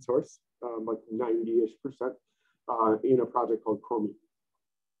is open source, like 90-ish%, in a project called Chromium.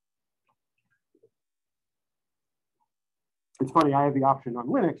 It's funny, I have the option on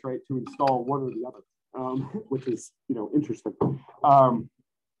Linux, right, to install one or the other, which is, you know, interesting.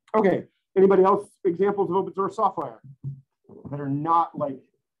 Okay, anybody else examples of open source software that are not like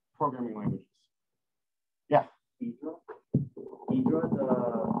programming languages? Yeah. Edra, the reverse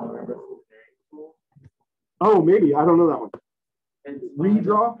engineering tool. Oh, maybe, I don't know that one. It's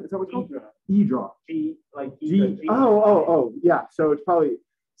Redraw, is that what it's called? Edraw. G, like G. Oh, yeah. So it's probably,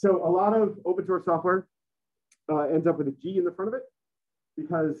 so a lot of open source software ends up with a G in the front of it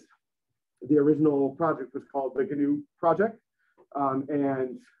because the original project was called the GNU project.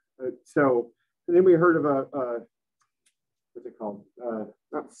 So then we heard of what's it called?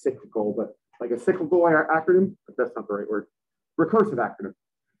 Not cyclical, but like a cyclical acronym, but that's not the right word. Recursive acronym.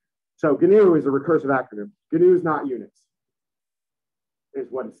 So GNU is a recursive acronym. GNU is not Unix, is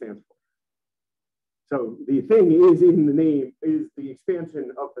what it stands for. So the thing is in the name is the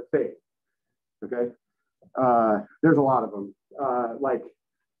expansion of the thing, okay? There's a lot of them, like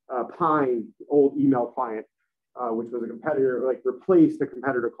Pine, old email client, which was a competitor, like replaced a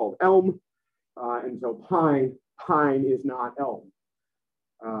competitor called Elm. And so Pine is not Elm.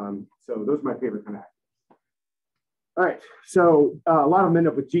 So those are my favorite kind of acronyms. All right, so a lot of them end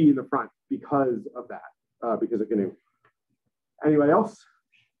up with G in the front because of that, because of GNU. Anybody else?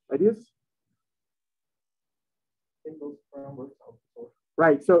 Ideas?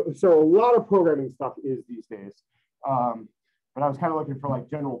 Right, so a lot of programming stuff is these days, but I was kind of looking for like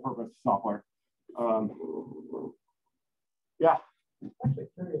general purpose software. Yeah. Actually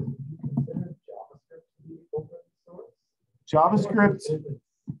curious, do you consider JavaScript to be open source? JavaScript. Standard.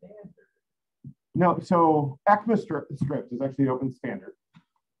 No, so ECMAScript is actually an open standard.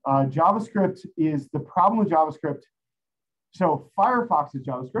 JavaScript is the problem with JavaScript. So Firefox's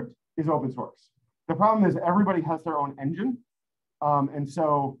JavaScript is open source. The problem is everybody has their own engine. And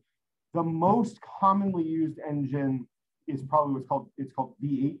so the most commonly used engine is probably it's called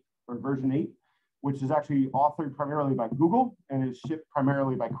V8 or version 8, which is actually authored primarily by Google and is shipped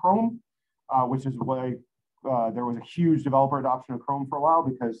primarily by Chrome, which is why there was a huge developer adoption of Chrome for a while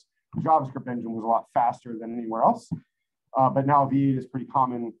because the JavaScript engine was a lot faster than anywhere else. But now V8 is pretty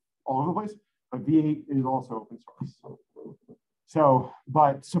common all over the place, but V8 is also open source. So,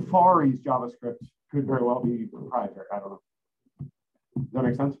 but Safari's JavaScript could very well be proprietary. I don't know. Does that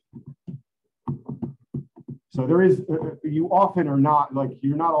make sense? So there is, you often are not, like,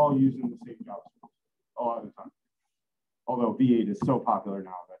 you're not all using the same JavaScript a lot of the time. Although V8 is so popular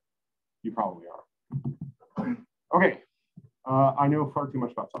now that you probably are. Okay, I know far too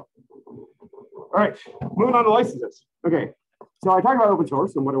much about software. All right, moving on to licenses. Okay, so I talked about open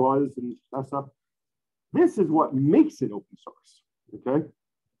source and what it was and that stuff. This is what makes it open source, okay?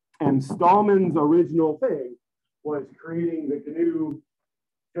 And Stallman's original thing was creating the GNU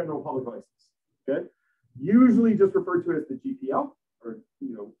General Public License, okay? Usually just referred to as the GPL, or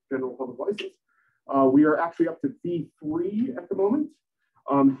General Public License. We are actually up to V3 at the moment.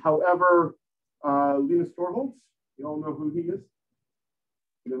 However, Linus Torvalds, you all know who he is?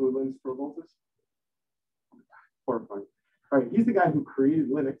 You know who Linus Torvalds is? Horrifying. All right, he's the guy who created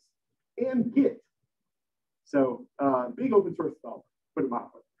Linux and Git. So big open source developer, put him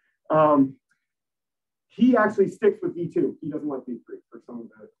out. He actually sticks with V2. He doesn't like V3 for some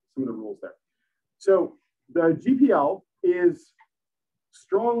of the rules there. So the GPL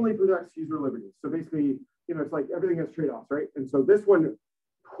strongly protects user liberty. So basically, it's like everything has trade-offs, right? And so this one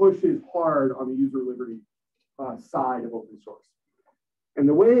pushes hard on the user liberty side of open source. And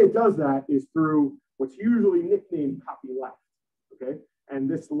the way it does that is through what's usually nicknamed copyleft, okay? And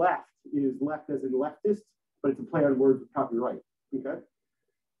this left is left as in leftist, but it's a play on words with copyright, okay?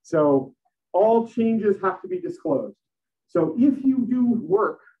 So all changes have to be disclosed. So if you do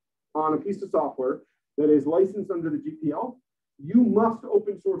work on a piece of software that is licensed under the GPL, you must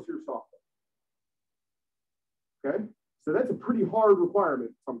open source your software, okay? So that's a pretty hard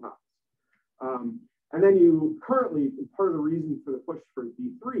requirement sometimes. And then you currently, part of the reason for the push for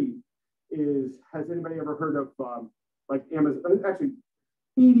V3 is, has anybody ever heard of like Amazon? Actually,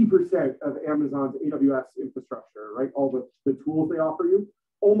 80% of Amazon's AWS infrastructure, right? All the tools they offer you,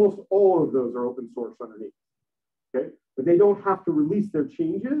 almost all of those are open source underneath, okay? But they don't have to release their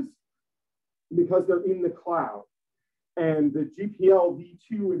changes because they're in the cloud. And the GPL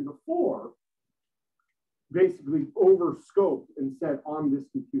V2 and before basically overscoped and said on this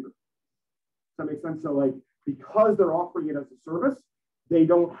computer. Does that make sense? So like, because they're offering it as a service, they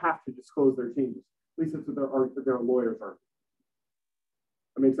don't have to disclose their changes. At least that's what their lawyers are.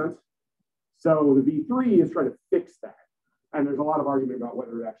 That makes sense? So the V3 is trying to fix that. And there's a lot of argument about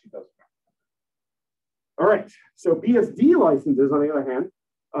whether it actually does that. All right, so BSD licenses, on the other hand,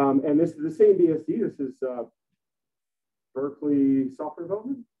 and this is the same BSD. This is Berkeley Software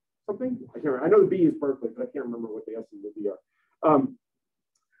Development, something? I can't remember. I know the B is Berkeley, but I can't remember what the S and the D are.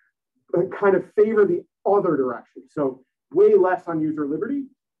 Kind of favor the other direction. So way less on user liberty.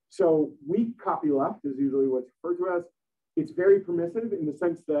 So weak copyleft is usually what's referred to as. It's very permissive in the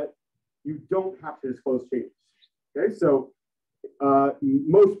sense that you don't have to disclose changes. Okay, so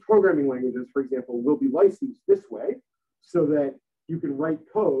most programming languages, for example, will be licensed this way so that you can write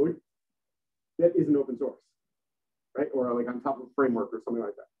code that isn't open source, right? Or like on top of a framework or something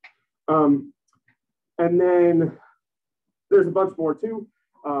like that. And then there's a bunch more too.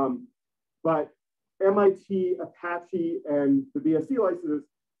 But MIT, Apache, and the BSD licenses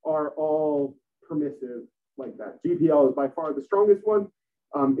are all permissive like that. GPL is by far the strongest one.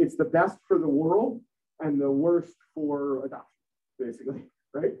 It's the best for the world and the worst for adoption, basically,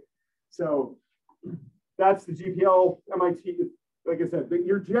 right? So that's the GPL, MIT. Like I said,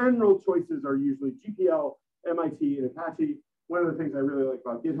 your general choices are usually GPL, MIT, and Apache. One of the things I really like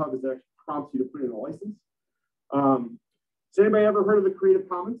about GitHub is that it actually prompts you to put in a license. Has anybody ever heard of the Creative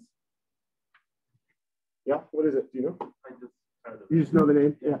Commons? Yeah, what is it? Do you know? I just heard of it. You just know the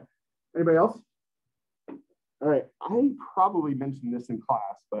name? Yeah. Anybody else? All right, I probably mentioned this in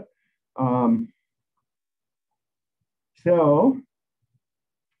class, but so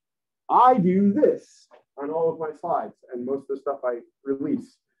I do this on all of my slides and most of the stuff I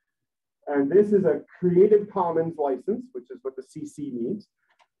release. And this is a Creative Commons license, which is what the CC means.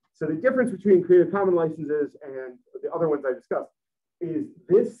 So the difference between Creative Commons licenses and the other ones I discussed is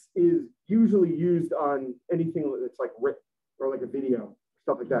this is usually used on anything that's like written or like a video,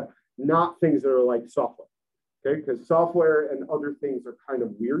 stuff like that. not things that are like software. Okay, because software and other things are kind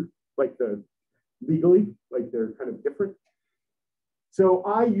of weird, like legally, like they're kind of different. So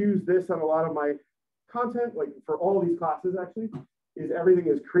I use this on a lot of my content, like for all these classes actually, is everything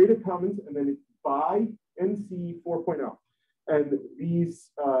is Creative Commons and then it's by NC 4.0. And these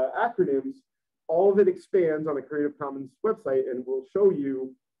acronyms, all of it expands on the Creative Commons website and will show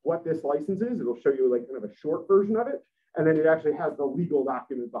you what this license is. It'll show you like kind of a short version of it. And then it actually has the legal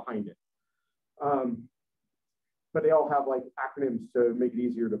document behind it. But they all have like acronyms to make it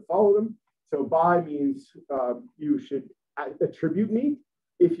easier to follow them. So by means you should attribute me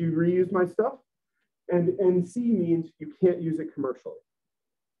if you reuse my stuff. And NC means you can't use it commercially.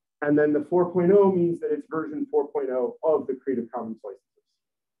 And then the 4.0 means that it's version 4.0 of the Creative Commons licenses.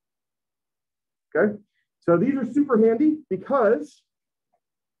 Okay, so these are super handy because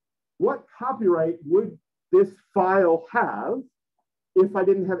what copyright would this file have if I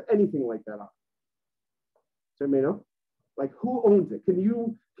didn't have anything like that on? So you may know, like who owns it? Can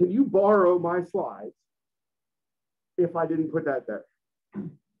you borrow my slides if I didn't put that there?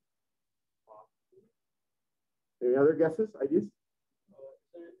 Any other guesses, ideas?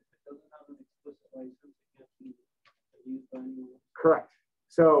 If it doesn't have an explicit license, it can't be used by anyone. Correct.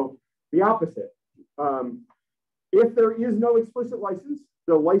 So the opposite. If there is no explicit license,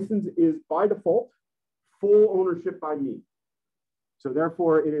 the license is by default full ownership by me. So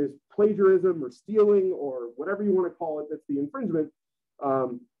therefore, it is plagiarism or stealing or whatever you want to call it that's the infringement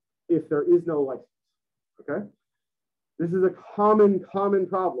if there is no license. Okay. This is a common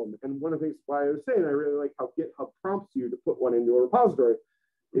problem. And one of the things why I was saying, I really like how GitHub prompts you to put one into a repository,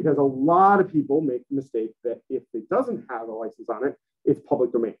 because a lot of people make the mistake that if it doesn't have a license on it, it's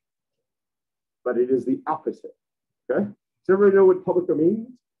public domain. But it is the opposite. Okay. Does everybody know what public domain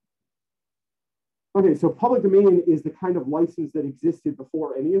means? Okay, so public domain is the kind of license that existed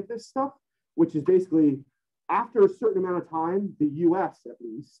before any of this stuff, which is basically after a certain amount of time, the US at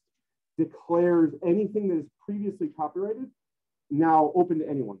least, declares anything that is previously copyrighted now open to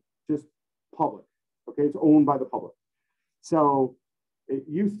anyone, just public. Okay, it's owned by the public. So it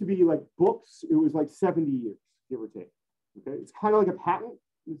used to be like books, it was like 70 years, give or take. Okay, it's kind of like a patent.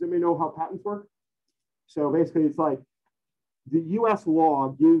 Does anybody know how patents work? So basically, it's like the US law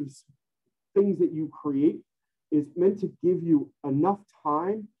gives things that you create is meant to give you enough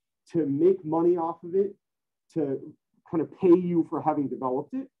time to make money off of it, to kind of pay you for having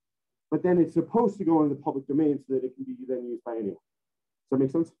developed it. But then it's supposed to go into the public domain so that it can be then used by anyone. Does that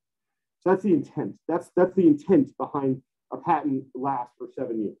make sense? So that's the intent. That's the intent behind a patent lasts for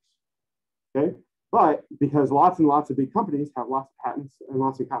 7 years. Okay, but because lots and lots of big companies have lots of patents and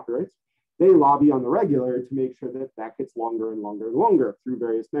lots of copyrights, they lobby on the regular to make sure that that gets longer and longer and longer through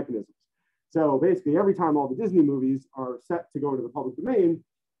various mechanisms. So basically, every time all the Disney movies are set to go into the public domain,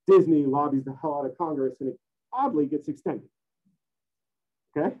 Disney lobbies the hell out of Congress, and it oddly gets extended.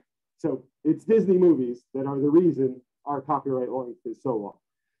 Okay, so it's Disney movies that are the reason our copyright length is so long.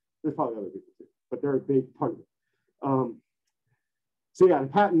 There's probably other people too, but they're a big part of it. So yeah, the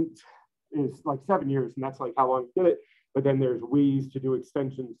patent is like 7 years, and that's like how long you get it. But then there's ways to do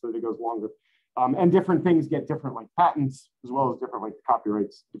extensions so that it goes longer. And different things get different like patents, as well as different like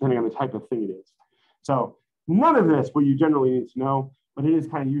copyrights, depending on the type of thing it is. So none of this will you generally need to know, but it is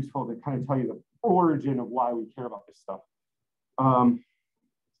kind of useful to kind of tell you the origin of why we care about this stuff. All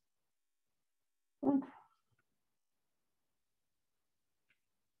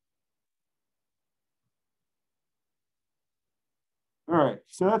right,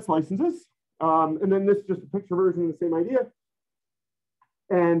 so that's licenses. And then this is just a picture version of the same idea.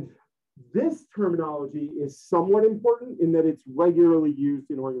 And this terminology is somewhat important in that it's regularly used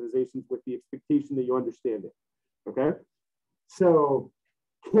in organizations with the expectation that you understand it, okay? So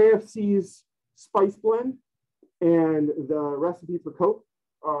KFC's Spice Blend and the recipe for Coke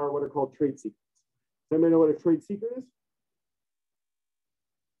are what are called trade secrets. Does anybody know what a trade secret is?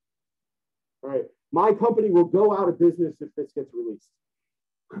 All right, my company will go out of business if this gets released,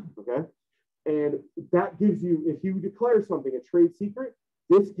 okay? And that gives you, if you declare something a trade secret,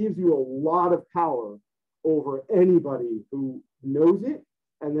 this gives you a lot of power over anybody who knows it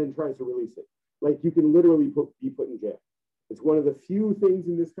and then tries to release it. Like you can literally be put in jail. It's one of the few things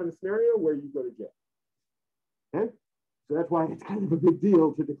in this kind of scenario where you go to jail. Okay? So that's why it's kind of a big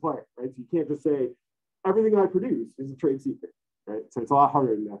deal to declare, right? So you can't just say, everything I produce is a trade secret, right? So it's a lot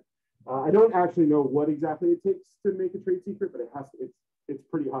harder than that. I don't actually know what exactly it takes to make a trade secret, but it has to, it's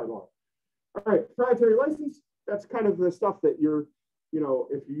pretty high law. All right, proprietary license, that's kind of the stuff that you're, you know,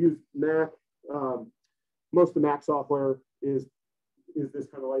 if you use Mac, most of the Mac software is this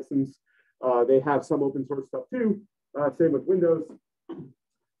kind of license. They have some open source stuff too. Same with Windows.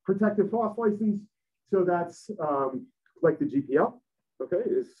 protective FOSS license. So that's like the GPL, okay?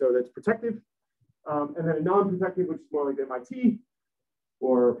 So that's protective. And then a non-protective, which is more like MIT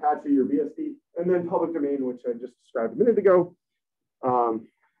or Apache or BSD. And then public domain, which I just described a minute ago.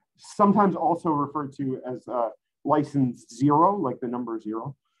 Sometimes also referred to as license 0, like the number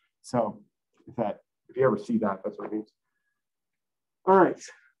 0. So if you ever see that, that's what it means. All right,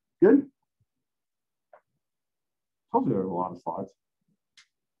 good. Told you there were a lot of slides.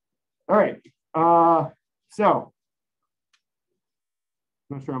 All right, so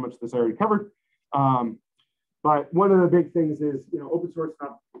I'm not sure how much this I already covered, but one of the big things is, open source,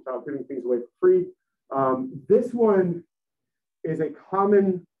 not about giving things away for free. This one is a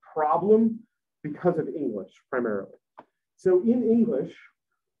common problem because of English primarily. So in English,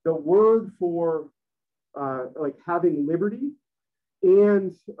 the word for like having liberty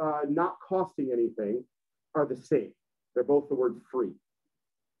and not costing anything are the same. They're both the word free,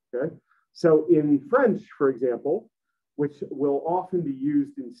 okay? So in French, for example, which will often be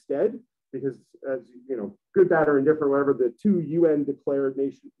used instead, because as you know, good, bad, or indifferent, whatever, the 2 UN declared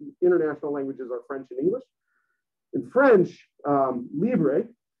international languages are French and English. In French, libre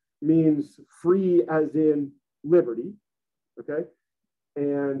means free as in liberty, okay?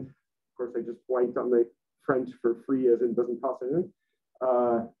 And of course, I just blanked on the French for free as in doesn't cost anything.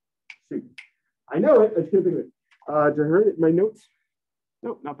 Shoot, I know it, I just can't think of it. Did I write it in my notes?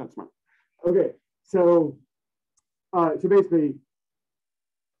 Nope, not that smart. Okay, so basically,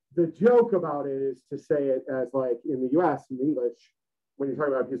 the joke about it is to say it as like in the US, in English, when you're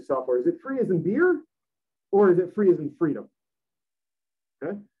talking about a piece of software, is it free as in beer or is it free as in freedom?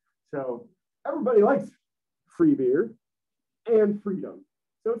 Okay, so everybody likes free beer and freedom.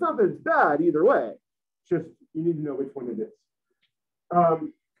 So it's not that it's bad either way, it's just you need to know which one it is.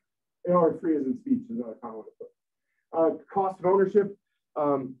 Or free as in speech is another common one to put. Cost of ownership.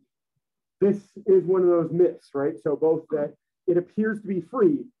 This is one of those myths, right? So both that it appears to be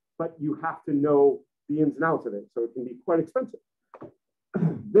free, but you have to know the ins and outs of it. So it can be quite expensive.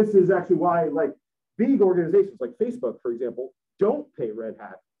 This is actually why like big organizations like Facebook, for example, don't pay Red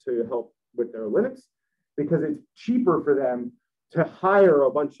Hat to help with their Linux because it's cheaper for them to hire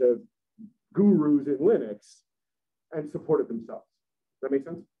a bunch of gurus in Linux and support it themselves. Does that make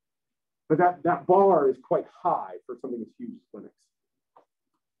sense? But that bar is quite high for something as huge as Linux.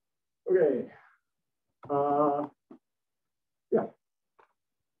 Okay. Yeah.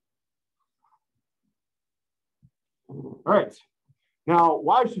 All right. Now,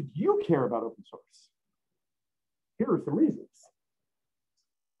 why should you care about open source? Here are some reasons.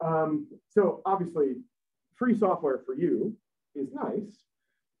 So obviously, free software for you is nice,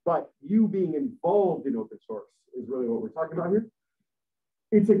 but you being involved in open source is really what we're talking about here.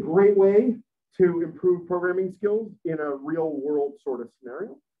 It's a great way to improve programming skills in a real world sort of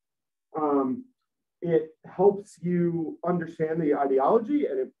scenario. It helps you understand the ideology,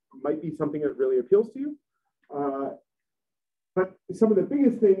 and it might be something that really appeals to you. But some of the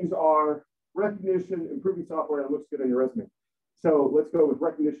biggest things are recognition, improving software, and looks good on your resume. So let's go with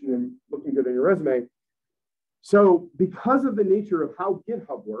recognition and looking good on your resume. So because of the nature of how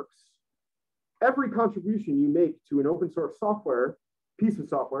GitHub works, every contribution you make to an open source software, piece of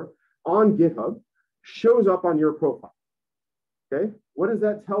software on GitHub shows up on your profile, okay? What does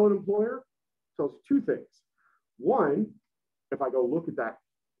that tell an employer? It tells 2 things. One, if I go look at that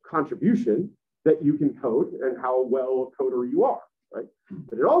contribution, that you can code and how well a coder you are, right?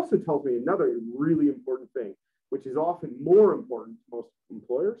 But it also tells me another really important thing, which is often more important to most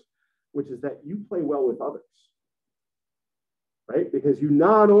employers, which is that you play well with others, right? Because you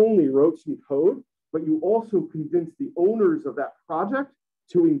not only wrote some code, but you also convinced the owners of that project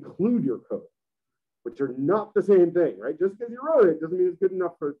to include your code, which are not the same thing, right? Just because you wrote it doesn't mean it's good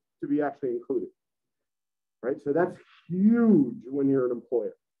enough to be actually included, right? So that's huge when you're an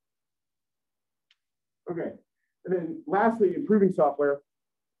employer. Okay, and then lastly, improving software.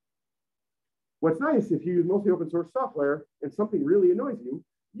 What's nice, if you use mostly open source software and something really annoys you,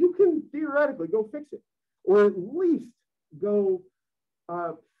 you can theoretically go fix it, or at least go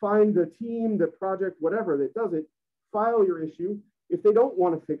find the team, the project, whatever that does it, file your issue. If they don't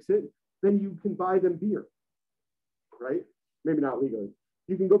want to fix it, then you can buy them beer, right? Maybe not legally.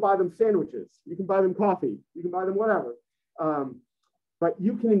 You can go buy them sandwiches. You can buy them coffee. You can buy them whatever. But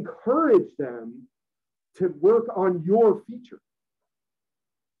you can encourage them to work on your feature,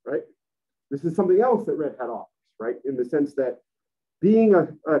 right? This is something else that Red Hat offers, right? In the sense that being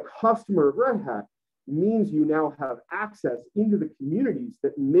a customer of Red Hat means you now have access into the communities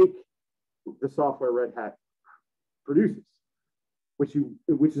that make the software Red Hat produces, which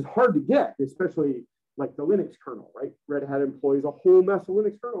is hard to get, especially like the Linux kernel, right? Red Hat employs a whole mess of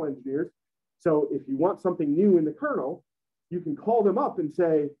Linux kernel engineers. So if you want something new in the kernel, you can call them up and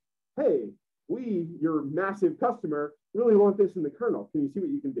say, hey, we, your massive customer, really want this in the kernel. Can you see what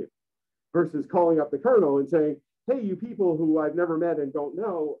you can do? Versus calling up the kernel and saying, hey, you people who I've never met and don't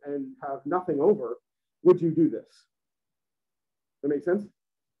know and have nothing over, would you do this? That make sense?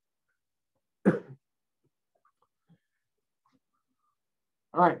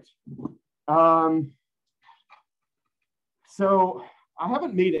 All right. So I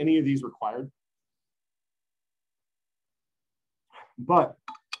haven't made any of these required, but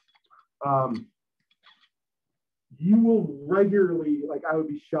you will regularly, like I would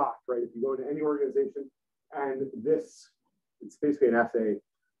be shocked, right? If you go into any organization and this, it's basically an essay,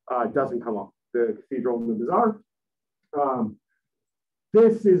 doesn't come up, the Cathedral and the Bazaar.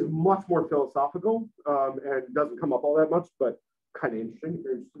 This is much more philosophical and doesn't come up all that much, but kind of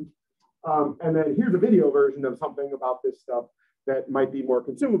interesting. And then here's a video version of something about this stuff that might be more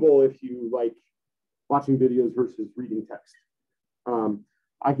consumable if you like watching videos versus reading text.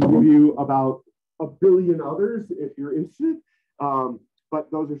 I can give you about a billion others if you're interested, but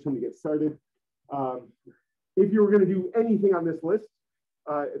those are some to get started. If you were going to do anything on this list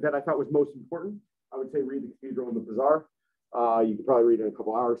that I thought was most important, I would say read the Cathedral and the Bazaar. You could probably read it in a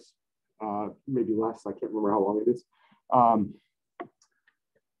couple hours, maybe less. I can't remember how long it is.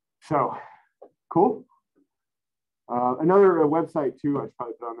 So cool. Another website too, I should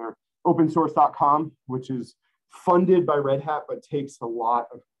probably put on there, opensource.com, which is funded by Red Hat, but takes a lot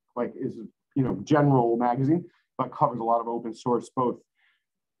of, like, is, you know, general magazine, but covers a lot of open source, both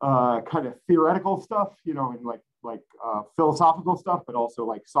kind of theoretical stuff, you know, and like philosophical stuff, but also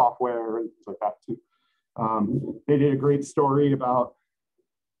like software and things like that too. They did a great story about,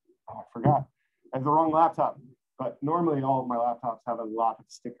 oh, I forgot, I have the wrong laptop, but normally all of my laptops have a lot of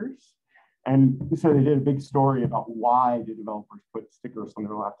stickers. And so they did a big story about why the developers put stickers on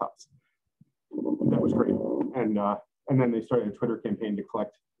their laptops. That was great. And then they started a Twitter campaign to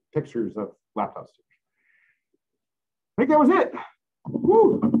collect pictures of laptop stickers. I think that was it.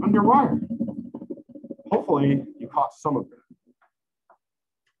 Woo, underwire. Hopefully you caught some of it.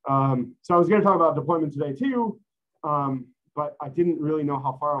 So I was going to talk about deployment today too, but I didn't really know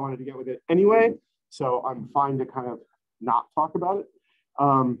how far I wanted to get with it anyway. So I'm fine to kind of not talk about it.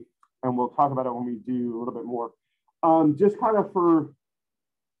 And we'll talk about it when we do a little bit more. Just kind of for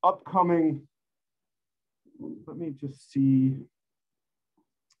upcoming, let me just see.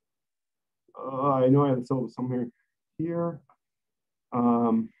 I know I have the syllabus somewhere here. But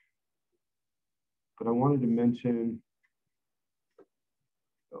I wanted to mention,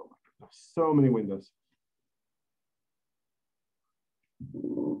 oh, so many windows.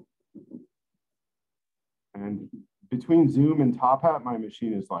 And between Zoom and Top Hat, my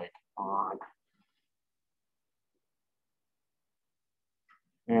machine is like on.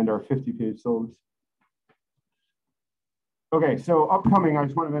 And our 50-page syllabus. Okay, so upcoming, I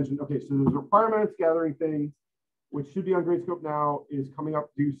just want to mention, okay, so there's requirements gathering thing, which should be on Gradescope now, is coming up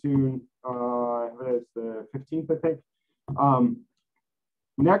due soon. It's the 15th, I think.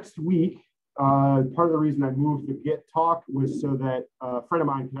 Next week, part of the reason I moved the Git talk was so that a friend of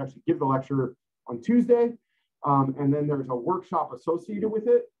mine could actually give the lecture on Tuesday. And then there's a workshop associated with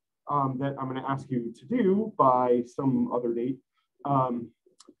it that I'm going to ask you to do by some other date.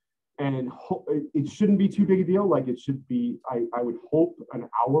 And it shouldn't be too big a deal. Like it should be, I would hope, an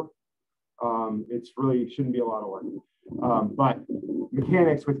hour. It's really shouldn't be a lot of work. But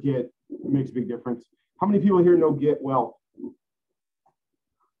mechanics with Git makes a big difference. How many people here know Git well?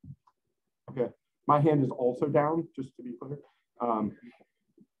 Okay, my hand is also down, just to be clear.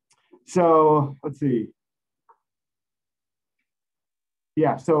 So let's see.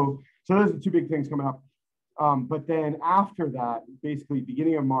 Yeah, so those are two big things coming up. But then after that, basically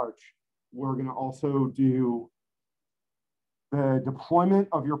beginning of March, we're going to also do the deployment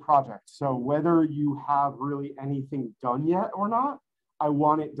of your project. So whether you have really anything done yet or not, I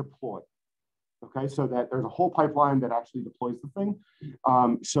want it deployed. Okay, so that there's a whole pipeline that actually deploys the thing,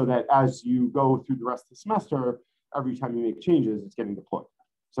 so that as you go through the rest of the semester, every time you make changes, it's getting deployed.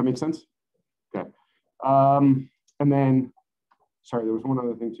 Does that make sense? Okay. And then, sorry, there was one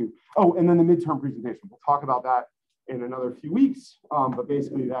other thing too. Oh, and then the midterm presentation. We'll talk about that in another few weeks. But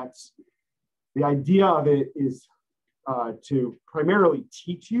basically, that's the idea of it is to primarily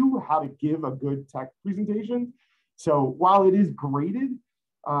teach you how to give a good tech presentation. So while it is graded,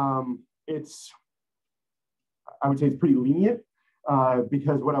 I would say it's pretty lenient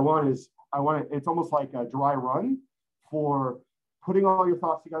because what I want is, it's almost like a dry run for putting all your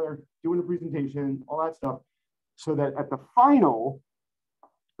thoughts together, doing a presentation, all that stuff, so that at the final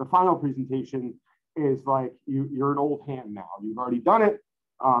presentation, is like you're an old hand now. You've already done it,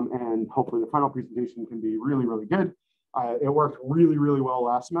 and hopefully the final presentation can be really, really good. It worked really, really well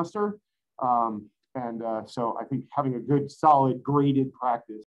last semester. So I think having a good, solid, graded practice